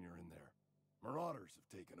down when you're in there. Marauders have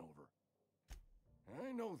taken over.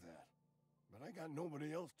 I know that, but I got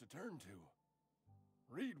nobody else to turn to.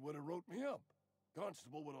 Reed would have wrote me up.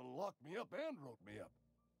 Constable would have locked me up and wrote me up.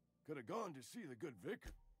 Could have gone to see the good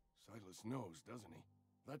vicar. Silas knows, doesn't he?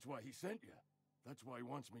 That's why he sent you. That's why he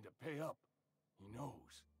wants me to pay up. He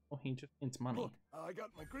knows. Well, he just needs money. Look, I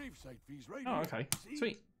got my gravesite fees right Oh, here. okay. See?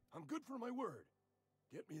 Sweet. I'm good for my word.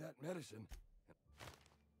 Get me that medicine.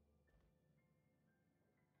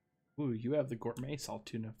 Ooh, you have the gourmet salt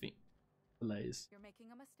tuna fillets. You're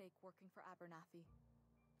making a mistake working for Abernathy.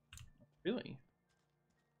 Really?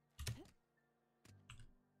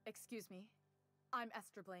 Excuse me. I'm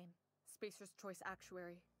Esther Blaine, Spacer's Choice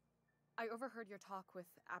Actuary. I overheard your talk with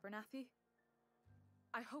Abernathy.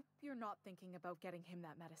 I hope you're not thinking about getting him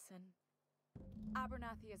that medicine.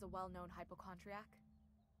 Abernathy is a well-known hypochondriac.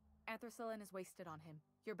 Anthracillin is wasted on him.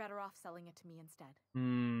 You're better off selling it to me instead.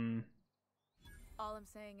 All I'm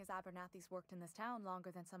saying is Abernathy's worked in this town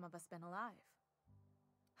longer than some of us been alive.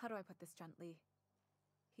 How do I put this gently?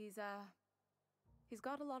 He's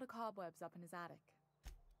got a lot of cobwebs up in his attic.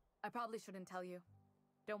 I probably shouldn't tell you.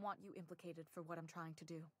 Don't want you implicated for what I'm trying to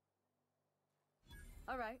do.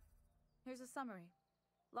 Alright, here's a summary.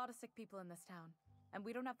 A lot of sick people in this town, and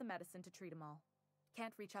we don't have the medicine to treat them all.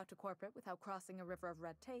 Can't reach out to corporate without crossing a river of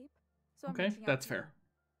red tape, so I'm Okay, reaching out that's to fair.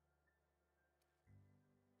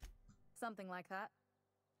 you. Something like that.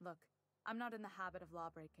 Look, I'm not in the habit of law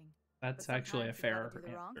breaking. That's but actually a sometimes you fair gotta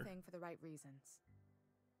do the wrong answer. thing for the right reasons.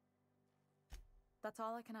 That's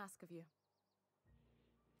all I can ask of you.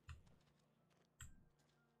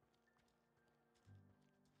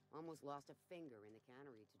 Almost lost a finger in the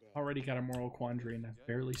cannery today. Already got a moral quandary and I've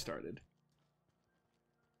barely started.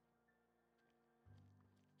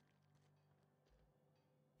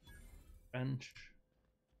 Bench.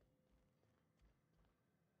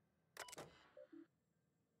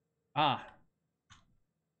 Ah.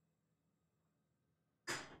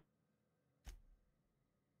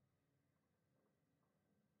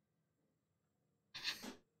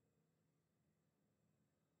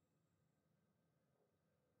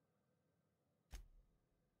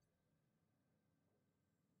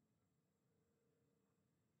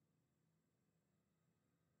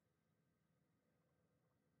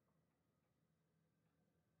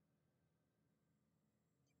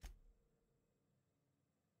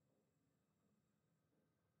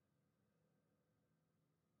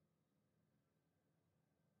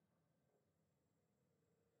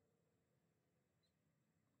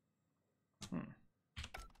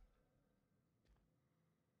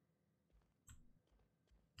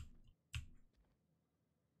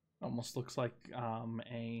 Almost looks like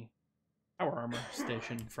a power armor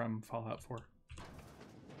station from Fallout 4.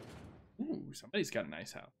 Ooh, somebody's got a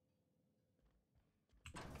nice house.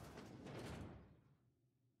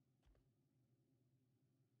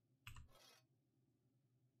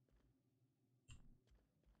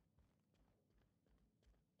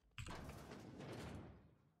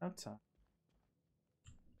 Outside.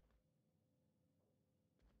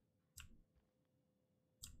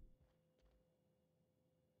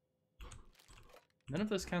 None of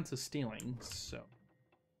this counts as stealing, so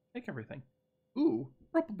take everything. Ooh,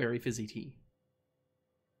 purpleberry fizzy tea.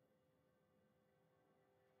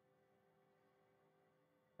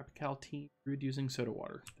 Tropical tea brewed using soda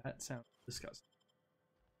water. That sounds disgusting.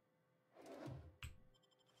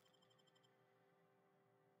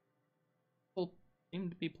 People seem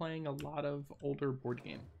to be playing a lot of older board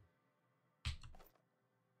games.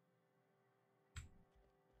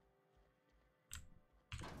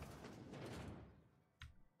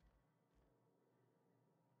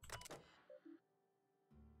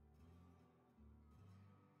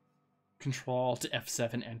 Control to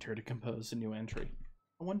F7 enter to compose a new entry.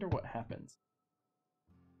 I wonder what happens.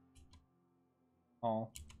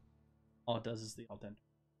 All it does is the alt enter.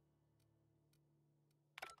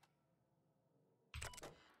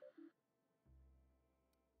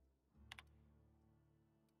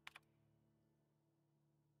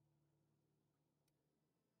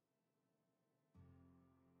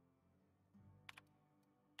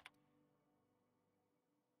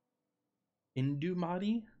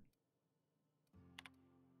 Indumati?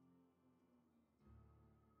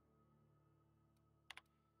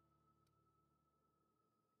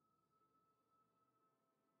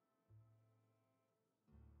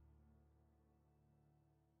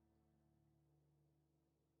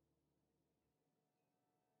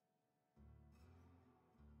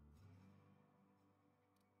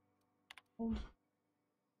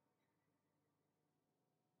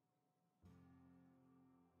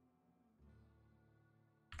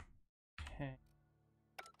 Okay.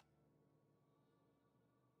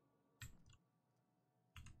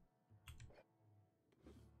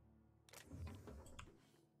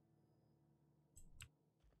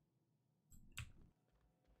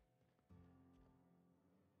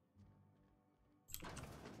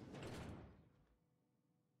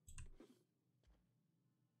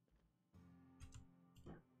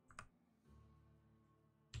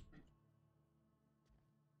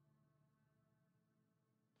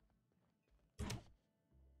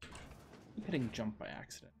 I'm hitting jump by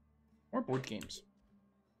accident. More board games.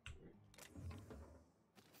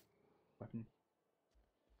 Weapon.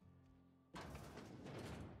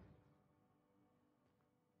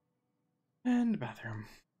 And bathroom.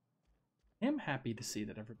 I am happy to see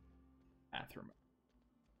that every bathroom.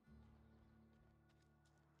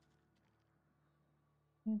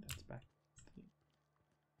 And that's back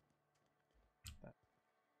to that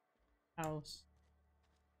house.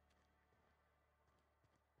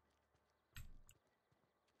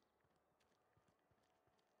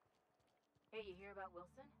 Hey, you hear about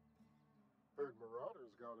Wilson? Heard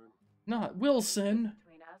Marauders got in. Not Wilson.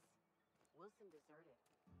 Between us, Wilson deserted.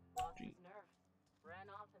 Lost Gee. his nerve. Ran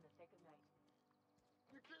off in the thick of night.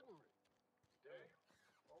 You're kidding me. Damn.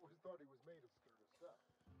 Always thought he was made of sturdy stuff.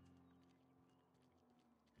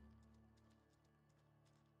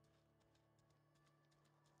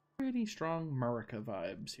 Pretty strong Murica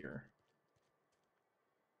vibes here.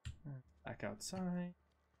 Back outside.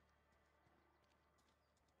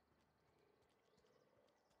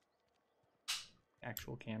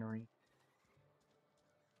 Actual cannery.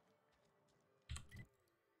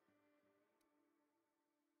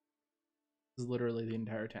 This is literally the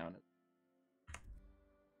entire town.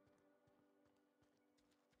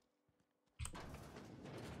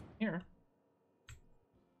 Here.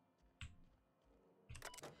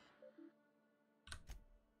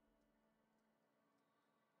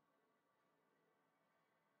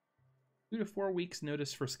 2 to 4 weeks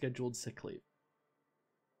notice for scheduled sick leave.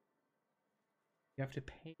 You have to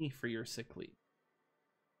pay for your sick leave.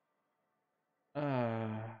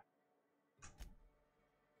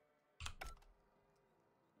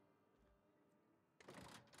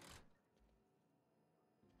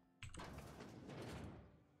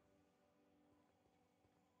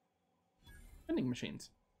 Vending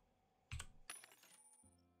machines.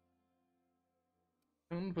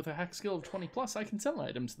 And with a hack skill of 20 plus, I can sell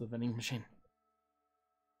items to the vending machine.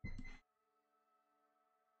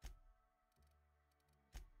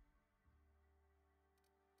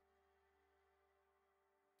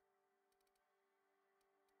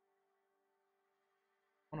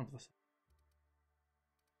 One of the...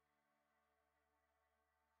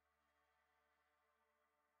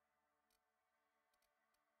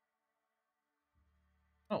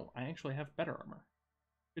 Oh, I actually have better armor.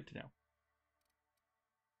 Good to know.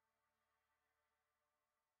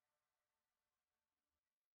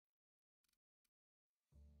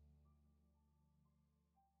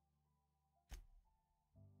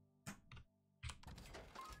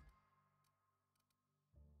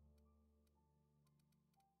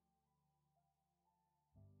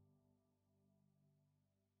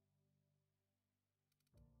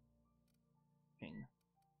 King.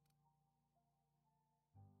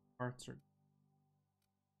 Parts are...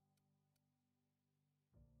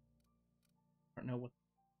 I don't know what...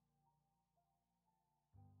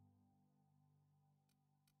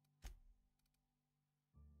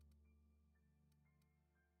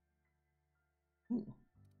 Ooh,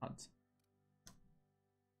 odds.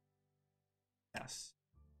 Yes.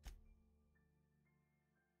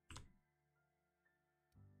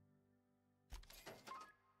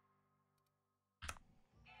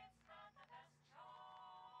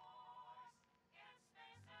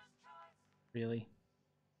 Really?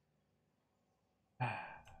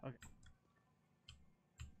 Okay.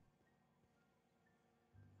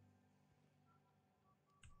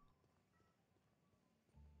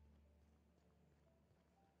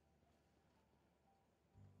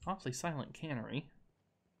 Awfully silent cannery.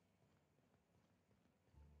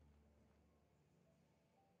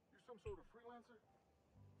 You're some sort of freelancer?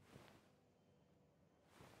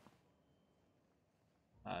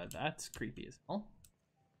 That's creepy as hell.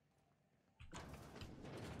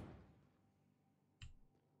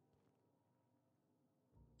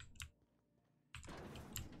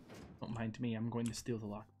 Don't mind me, I'm going to steal the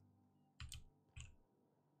lock.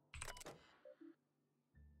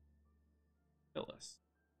 Phyllis.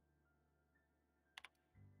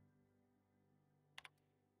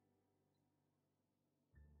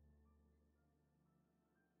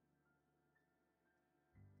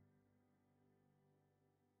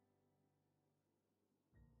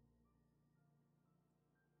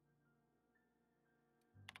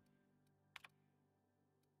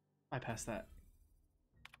 Bypass that.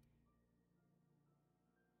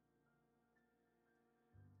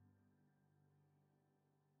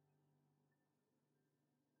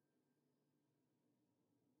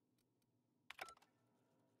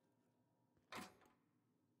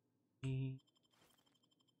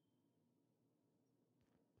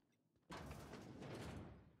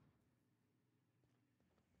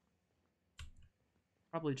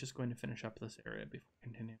 Probably just going to finish up this area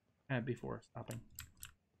before stopping.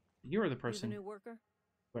 You're the person He's a new worker?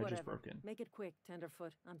 who I Whatever. just broke in. Make it quick,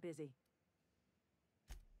 Tenderfoot. I'm busy.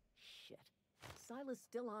 Shit. Silas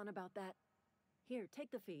still on about that. Here,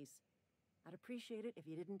 take the fees. I'd appreciate it if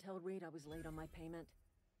you didn't tell Reed I was late on my payment.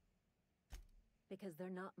 Because they're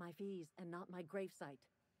not my fees and not my gravesite.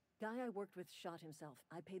 Guy I worked with shot himself.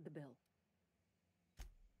 I paid the bill.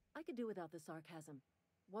 I could do without the sarcasm.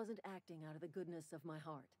 Wasn't acting out of the goodness of my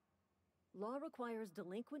heart. Law requires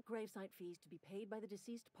delinquent gravesite fees to be paid by the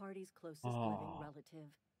deceased party's closest living Ah. relative,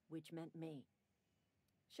 which meant me.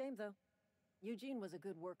 Shame, though. Eugene was a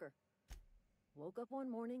good worker. Woke up one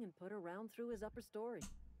morning and put a round through his upper story.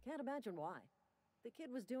 Can't imagine why. The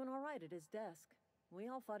kid was doing all right at his desk. We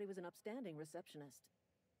all thought he was an upstanding receptionist.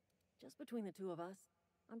 Just between the two of us,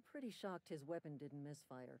 I'm pretty shocked his weapon didn't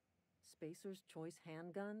misfire. Spacer's Choice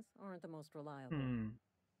handguns aren't the most reliable.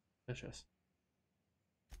 Vicious.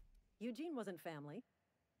 Eugene wasn't family.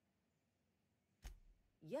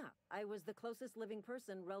 Yeah, I was the closest living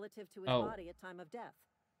person relative to his body at time of death.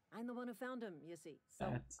 I'm the one who found him, you see,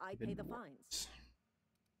 so I pay the fines.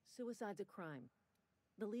 Suicide's a crime.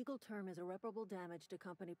 The legal term is irreparable damage to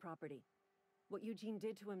company property. What Eugene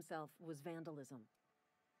did to himself was vandalism.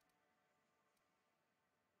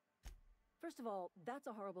 First of all, that's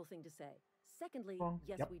a horrible thing to say. Secondly,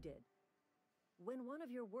 yes, we did. When one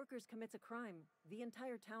of your workers commits a crime, the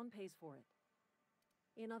entire town pays for it.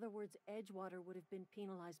 In other words, Edgewater would have been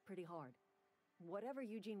penalized pretty hard. Whatever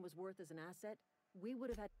Eugene was worth as an asset, we would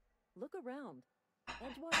have had... Look around.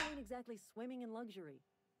 Edgewater ain't exactly swimming in luxury.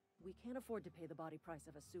 We can't afford to pay the body price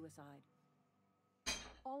of a suicide.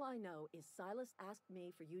 All I know is Silas asked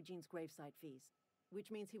me for Eugene's gravesite fees, which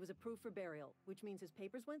means he was approved for burial, which means his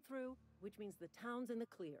papers went through, which means the town's in the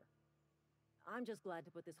clear. I'm just glad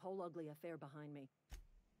to put this whole ugly affair behind me.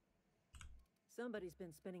 Somebody's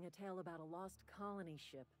been spinning a tale about a lost colony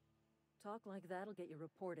ship. Talk like that'll get you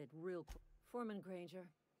reported real quick. Foreman Granger,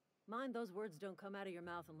 mind those words don't come out of your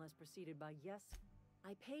mouth unless preceded by yes.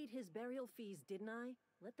 I paid his burial fees, didn't I?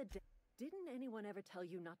 Didn't anyone ever tell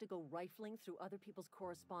you not to go rifling through other people's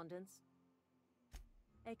correspondence?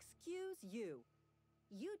 Excuse you.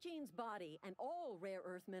 Eugene's body and all rare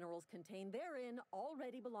earth minerals contained therein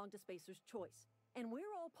already belong to Spacer's Choice. And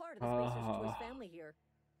we're all part of the Spacer's Choice family here.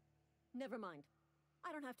 Never mind.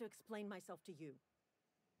 I don't have to explain myself to you.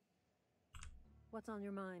 What's on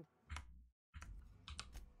your mind?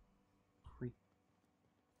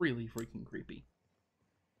 Really freaking creepy.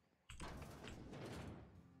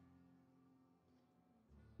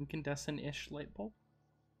 Incandescent-ish light bulb.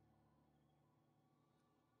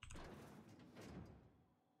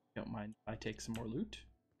 Don't mind if I take some more loot.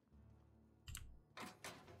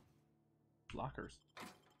 Lockers.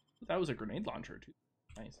 That was a grenade launcher too.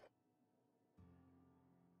 Nice.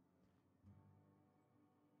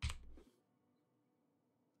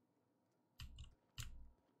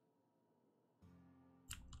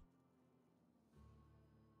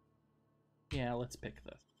 Yeah, let's pick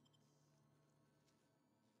this.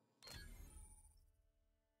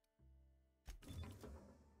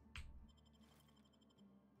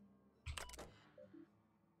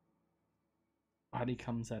 Body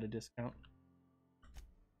comes at a discount.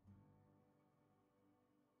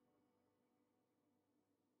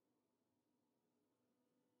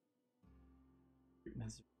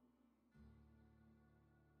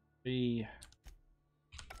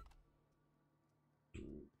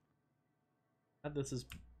 This is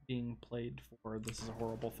being played for this is a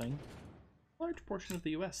horrible thing. A large portion of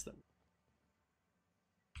the US that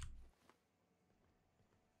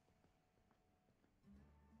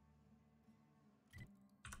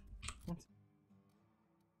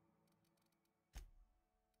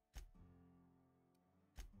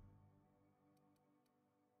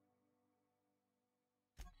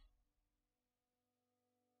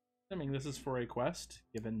assuming this is for a quest,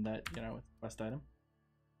 given that, you know, it's a quest item.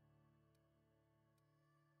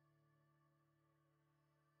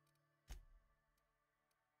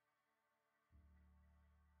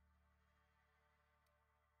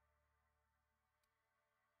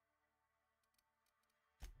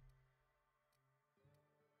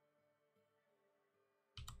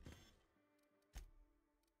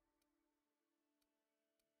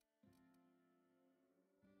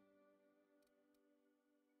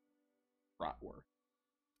 Bratwurst.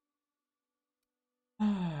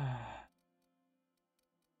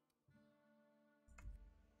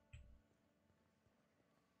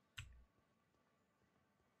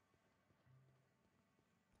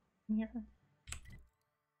 Here.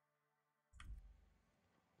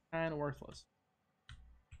 Kind of worthless.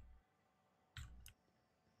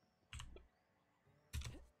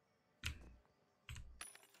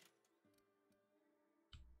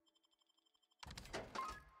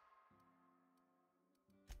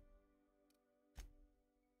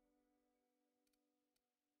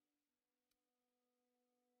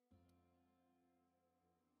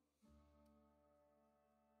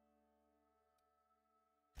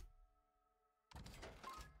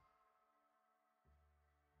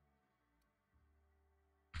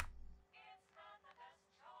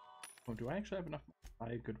 Oh, do I actually have enough to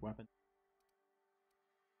buy a good weapon?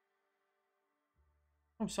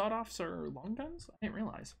 Oh, sawed-offs are long guns? I didn't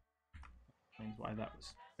realize. Explains why that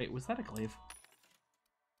was. Wait, was that a glaive?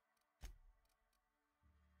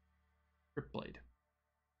 Grip blade.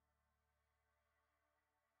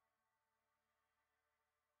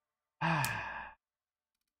 Ah.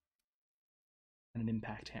 And an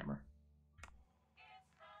impact hammer.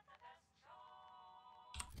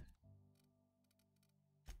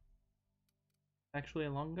 Actually,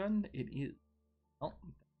 a long gun? It is. Well,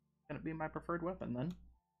 it's gonna be my preferred weapon then.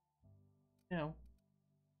 No.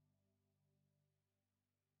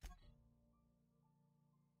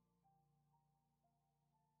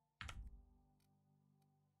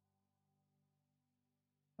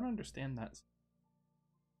 I don't understand that.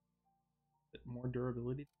 Bit more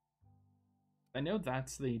durability. I know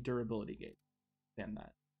that's the durability gauge. Understand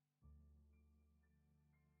that.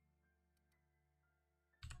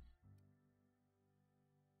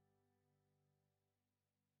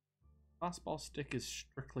 Crossball stick is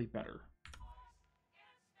strictly better.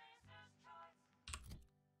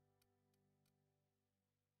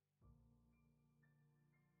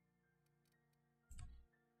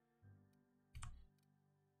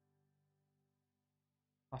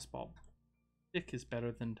 Tossball stick is better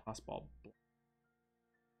than tossball.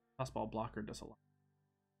 Tossball blocker does a lot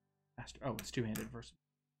faster. Oh, it's two-handed versus.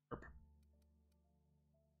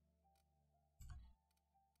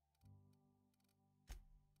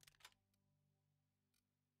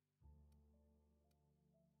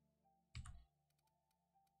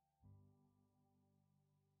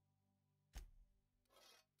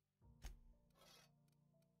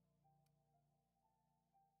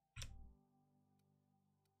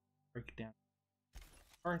 Break down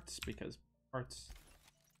parts because parts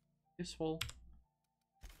useful.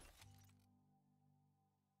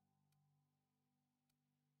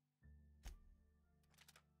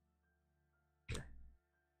 Here.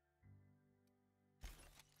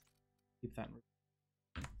 Keep that.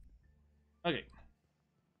 Okay.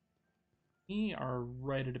 We are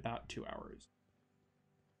right at about 2 hours.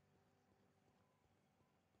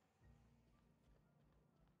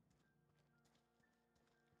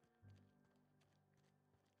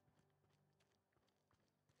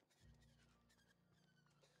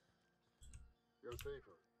 You're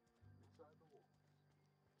safer inside the wall.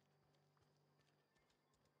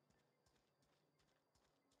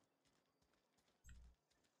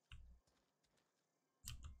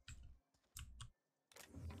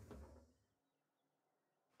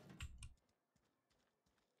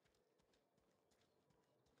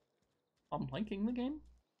 I'm liking the game.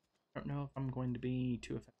 I don't know if I'm going to be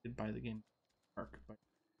too affected by the game dark, but it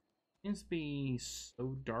seems to be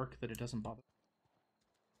so dark that it doesn't bother.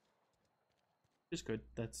 Which is good.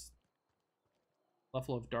 That's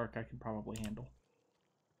level of dark I can probably handle.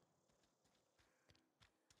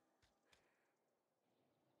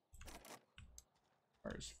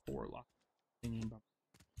 There's 4 lock.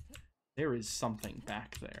 There is something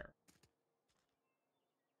back there.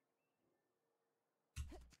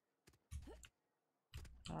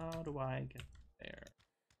 How do I get there?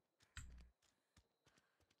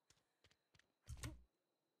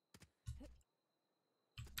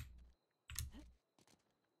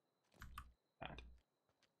 That.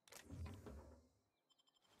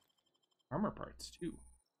 Armor parts too.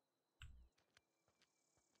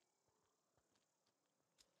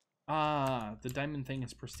 Ah, the diamond thing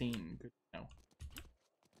is pristine. Good to know.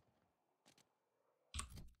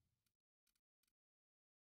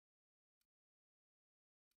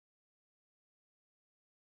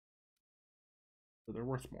 So they're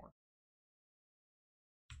worth more.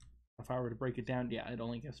 If I were to break it down, yeah, it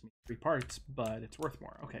only gives me 3 parts, but it's worth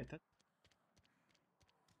more. Okay, that's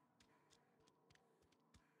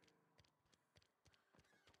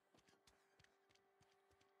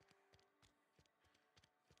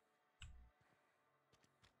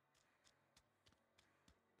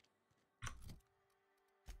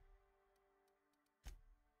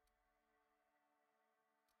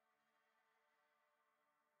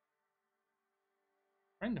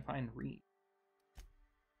trying to find Reed.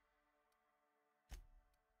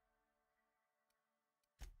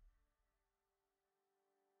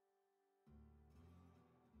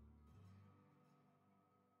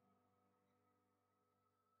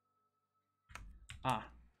 Ah.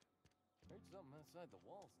 Heard something outside the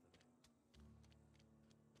walls today.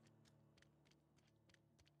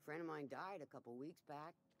 Friend of mine died a couple weeks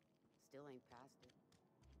back. Still ain't past it.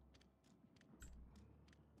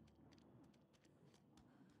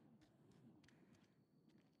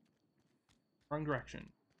 Wrong direction.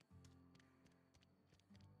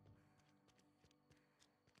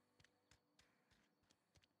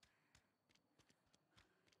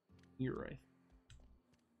 You're right.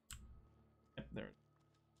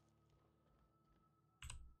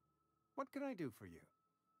 What can I do for you?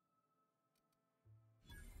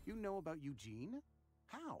 You know about Eugene?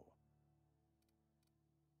 How?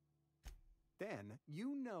 Then,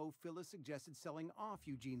 you know Phyllis suggested selling off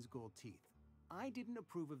Eugene's gold teeth. I didn't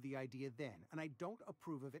approve of the idea then, and I don't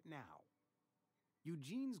approve of it now.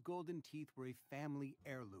 Eugene's golden teeth were a family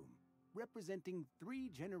heirloom, representing 3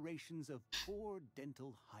 generations of poor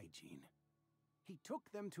dental hygiene. He took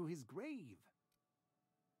them to his grave.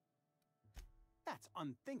 That's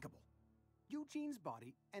unthinkable. Eugene's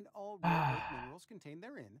body and all rare earth minerals contained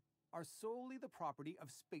therein are solely the property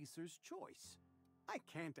of Spacer's choice. I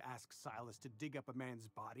can't ask Silas to dig up a man's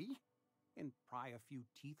body and pry a few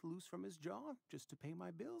teeth loose from his jaw just to pay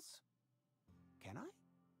my bills. Can I?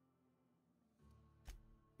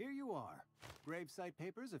 Here you are. Gravesite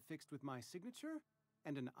papers affixed with my signature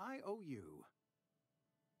and an IOU.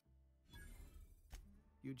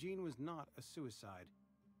 Eugene was not a suicide.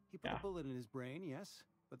 He put a bullet in his brain, yes,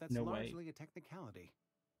 but that's largely a technicality.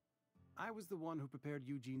 I was the one who prepared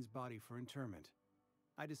Eugene's body for interment.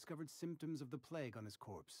 I discovered symptoms of the plague on his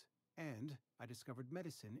corpse, and I discovered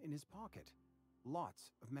medicine in his pocket.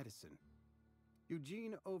 Lots of medicine.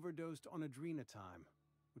 Eugene overdosed on adrenatime,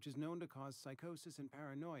 which is known to cause psychosis and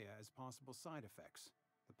paranoia as possible side effects.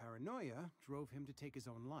 The paranoia drove him to take his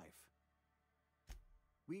own life.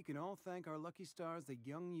 We can all thank our lucky stars that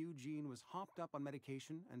young Eugene was hopped up on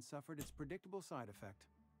medication and suffered its predictable side effect.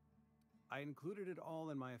 I included it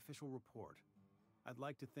all in my official report. I'd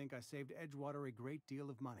like to think I saved Edgewater a great deal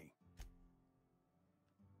of money.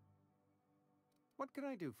 What can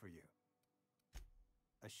I do for you?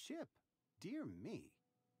 A ship? Dear me.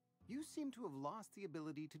 You seem to have lost the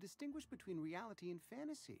ability to distinguish between reality and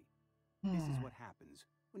fantasy. This is what happens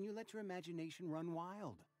when you let your imagination run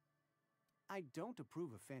wild. I don't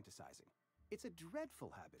approve of fantasizing. It's a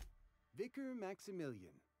dreadful habit. Vicar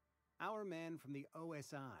Maximilian, our man from the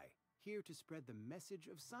OSI, here to spread the message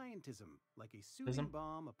of scientism like a soothing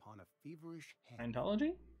balm upon a feverish head.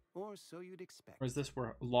 Scientology? Or so you'd expect. Or is this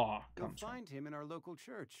where law comes You'll find him in our local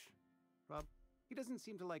church. Rob, he doesn't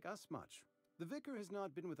seem to like us much. The vicar has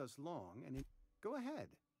not been with us long, and go ahead.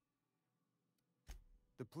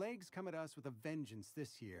 The plague's come at us with a vengeance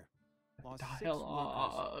this year. Lost 6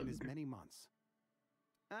 workers in as many months.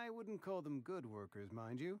 I wouldn't call them good workers,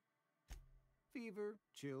 mind you. Fever,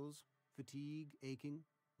 chills, fatigue, aching,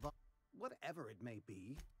 whatever it may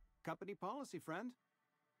be. Company policy, friend.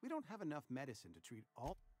 We don't have enough medicine to treat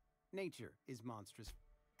all. Nature is monstrous.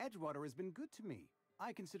 Edgewater has been good to me.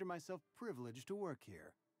 I consider myself privileged to work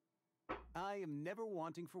here. I am never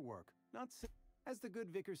wanting for work. Not as the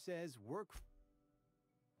good vicar says, work.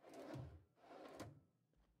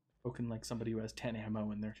 Spoken like somebody who has 10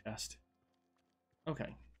 ammo in their chest.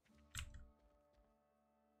 Okay.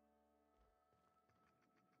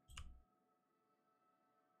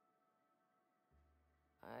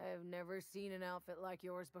 I've never seen an outfit like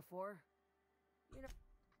yours before. You know.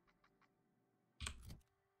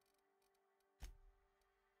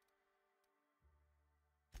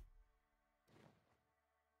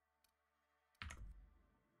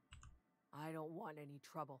 I don't want any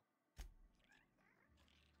trouble.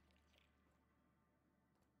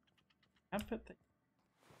 Outfit that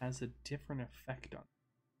has a different effect on.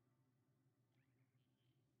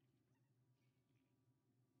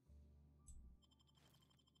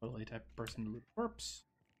 Totally type of person to loot corpse.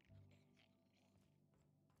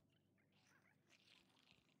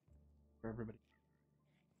 For everybody.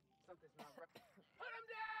 Something's not right. Put him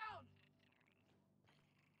down!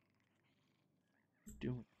 What are you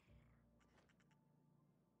doing?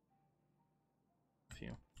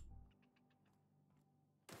 Few.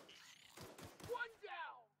 One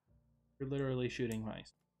down! You're literally shooting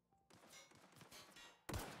mice.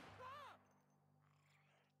 I'm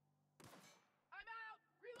out!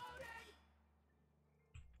 Reloading!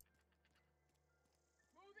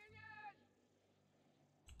 Moving in!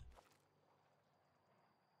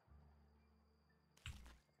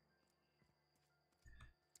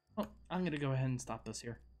 Oh, I'm gonna go ahead and stop this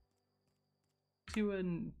here. See you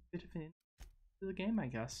in a bit of an the game, I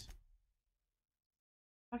guess.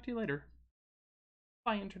 Talk to you later.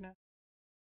 Bye, Internet.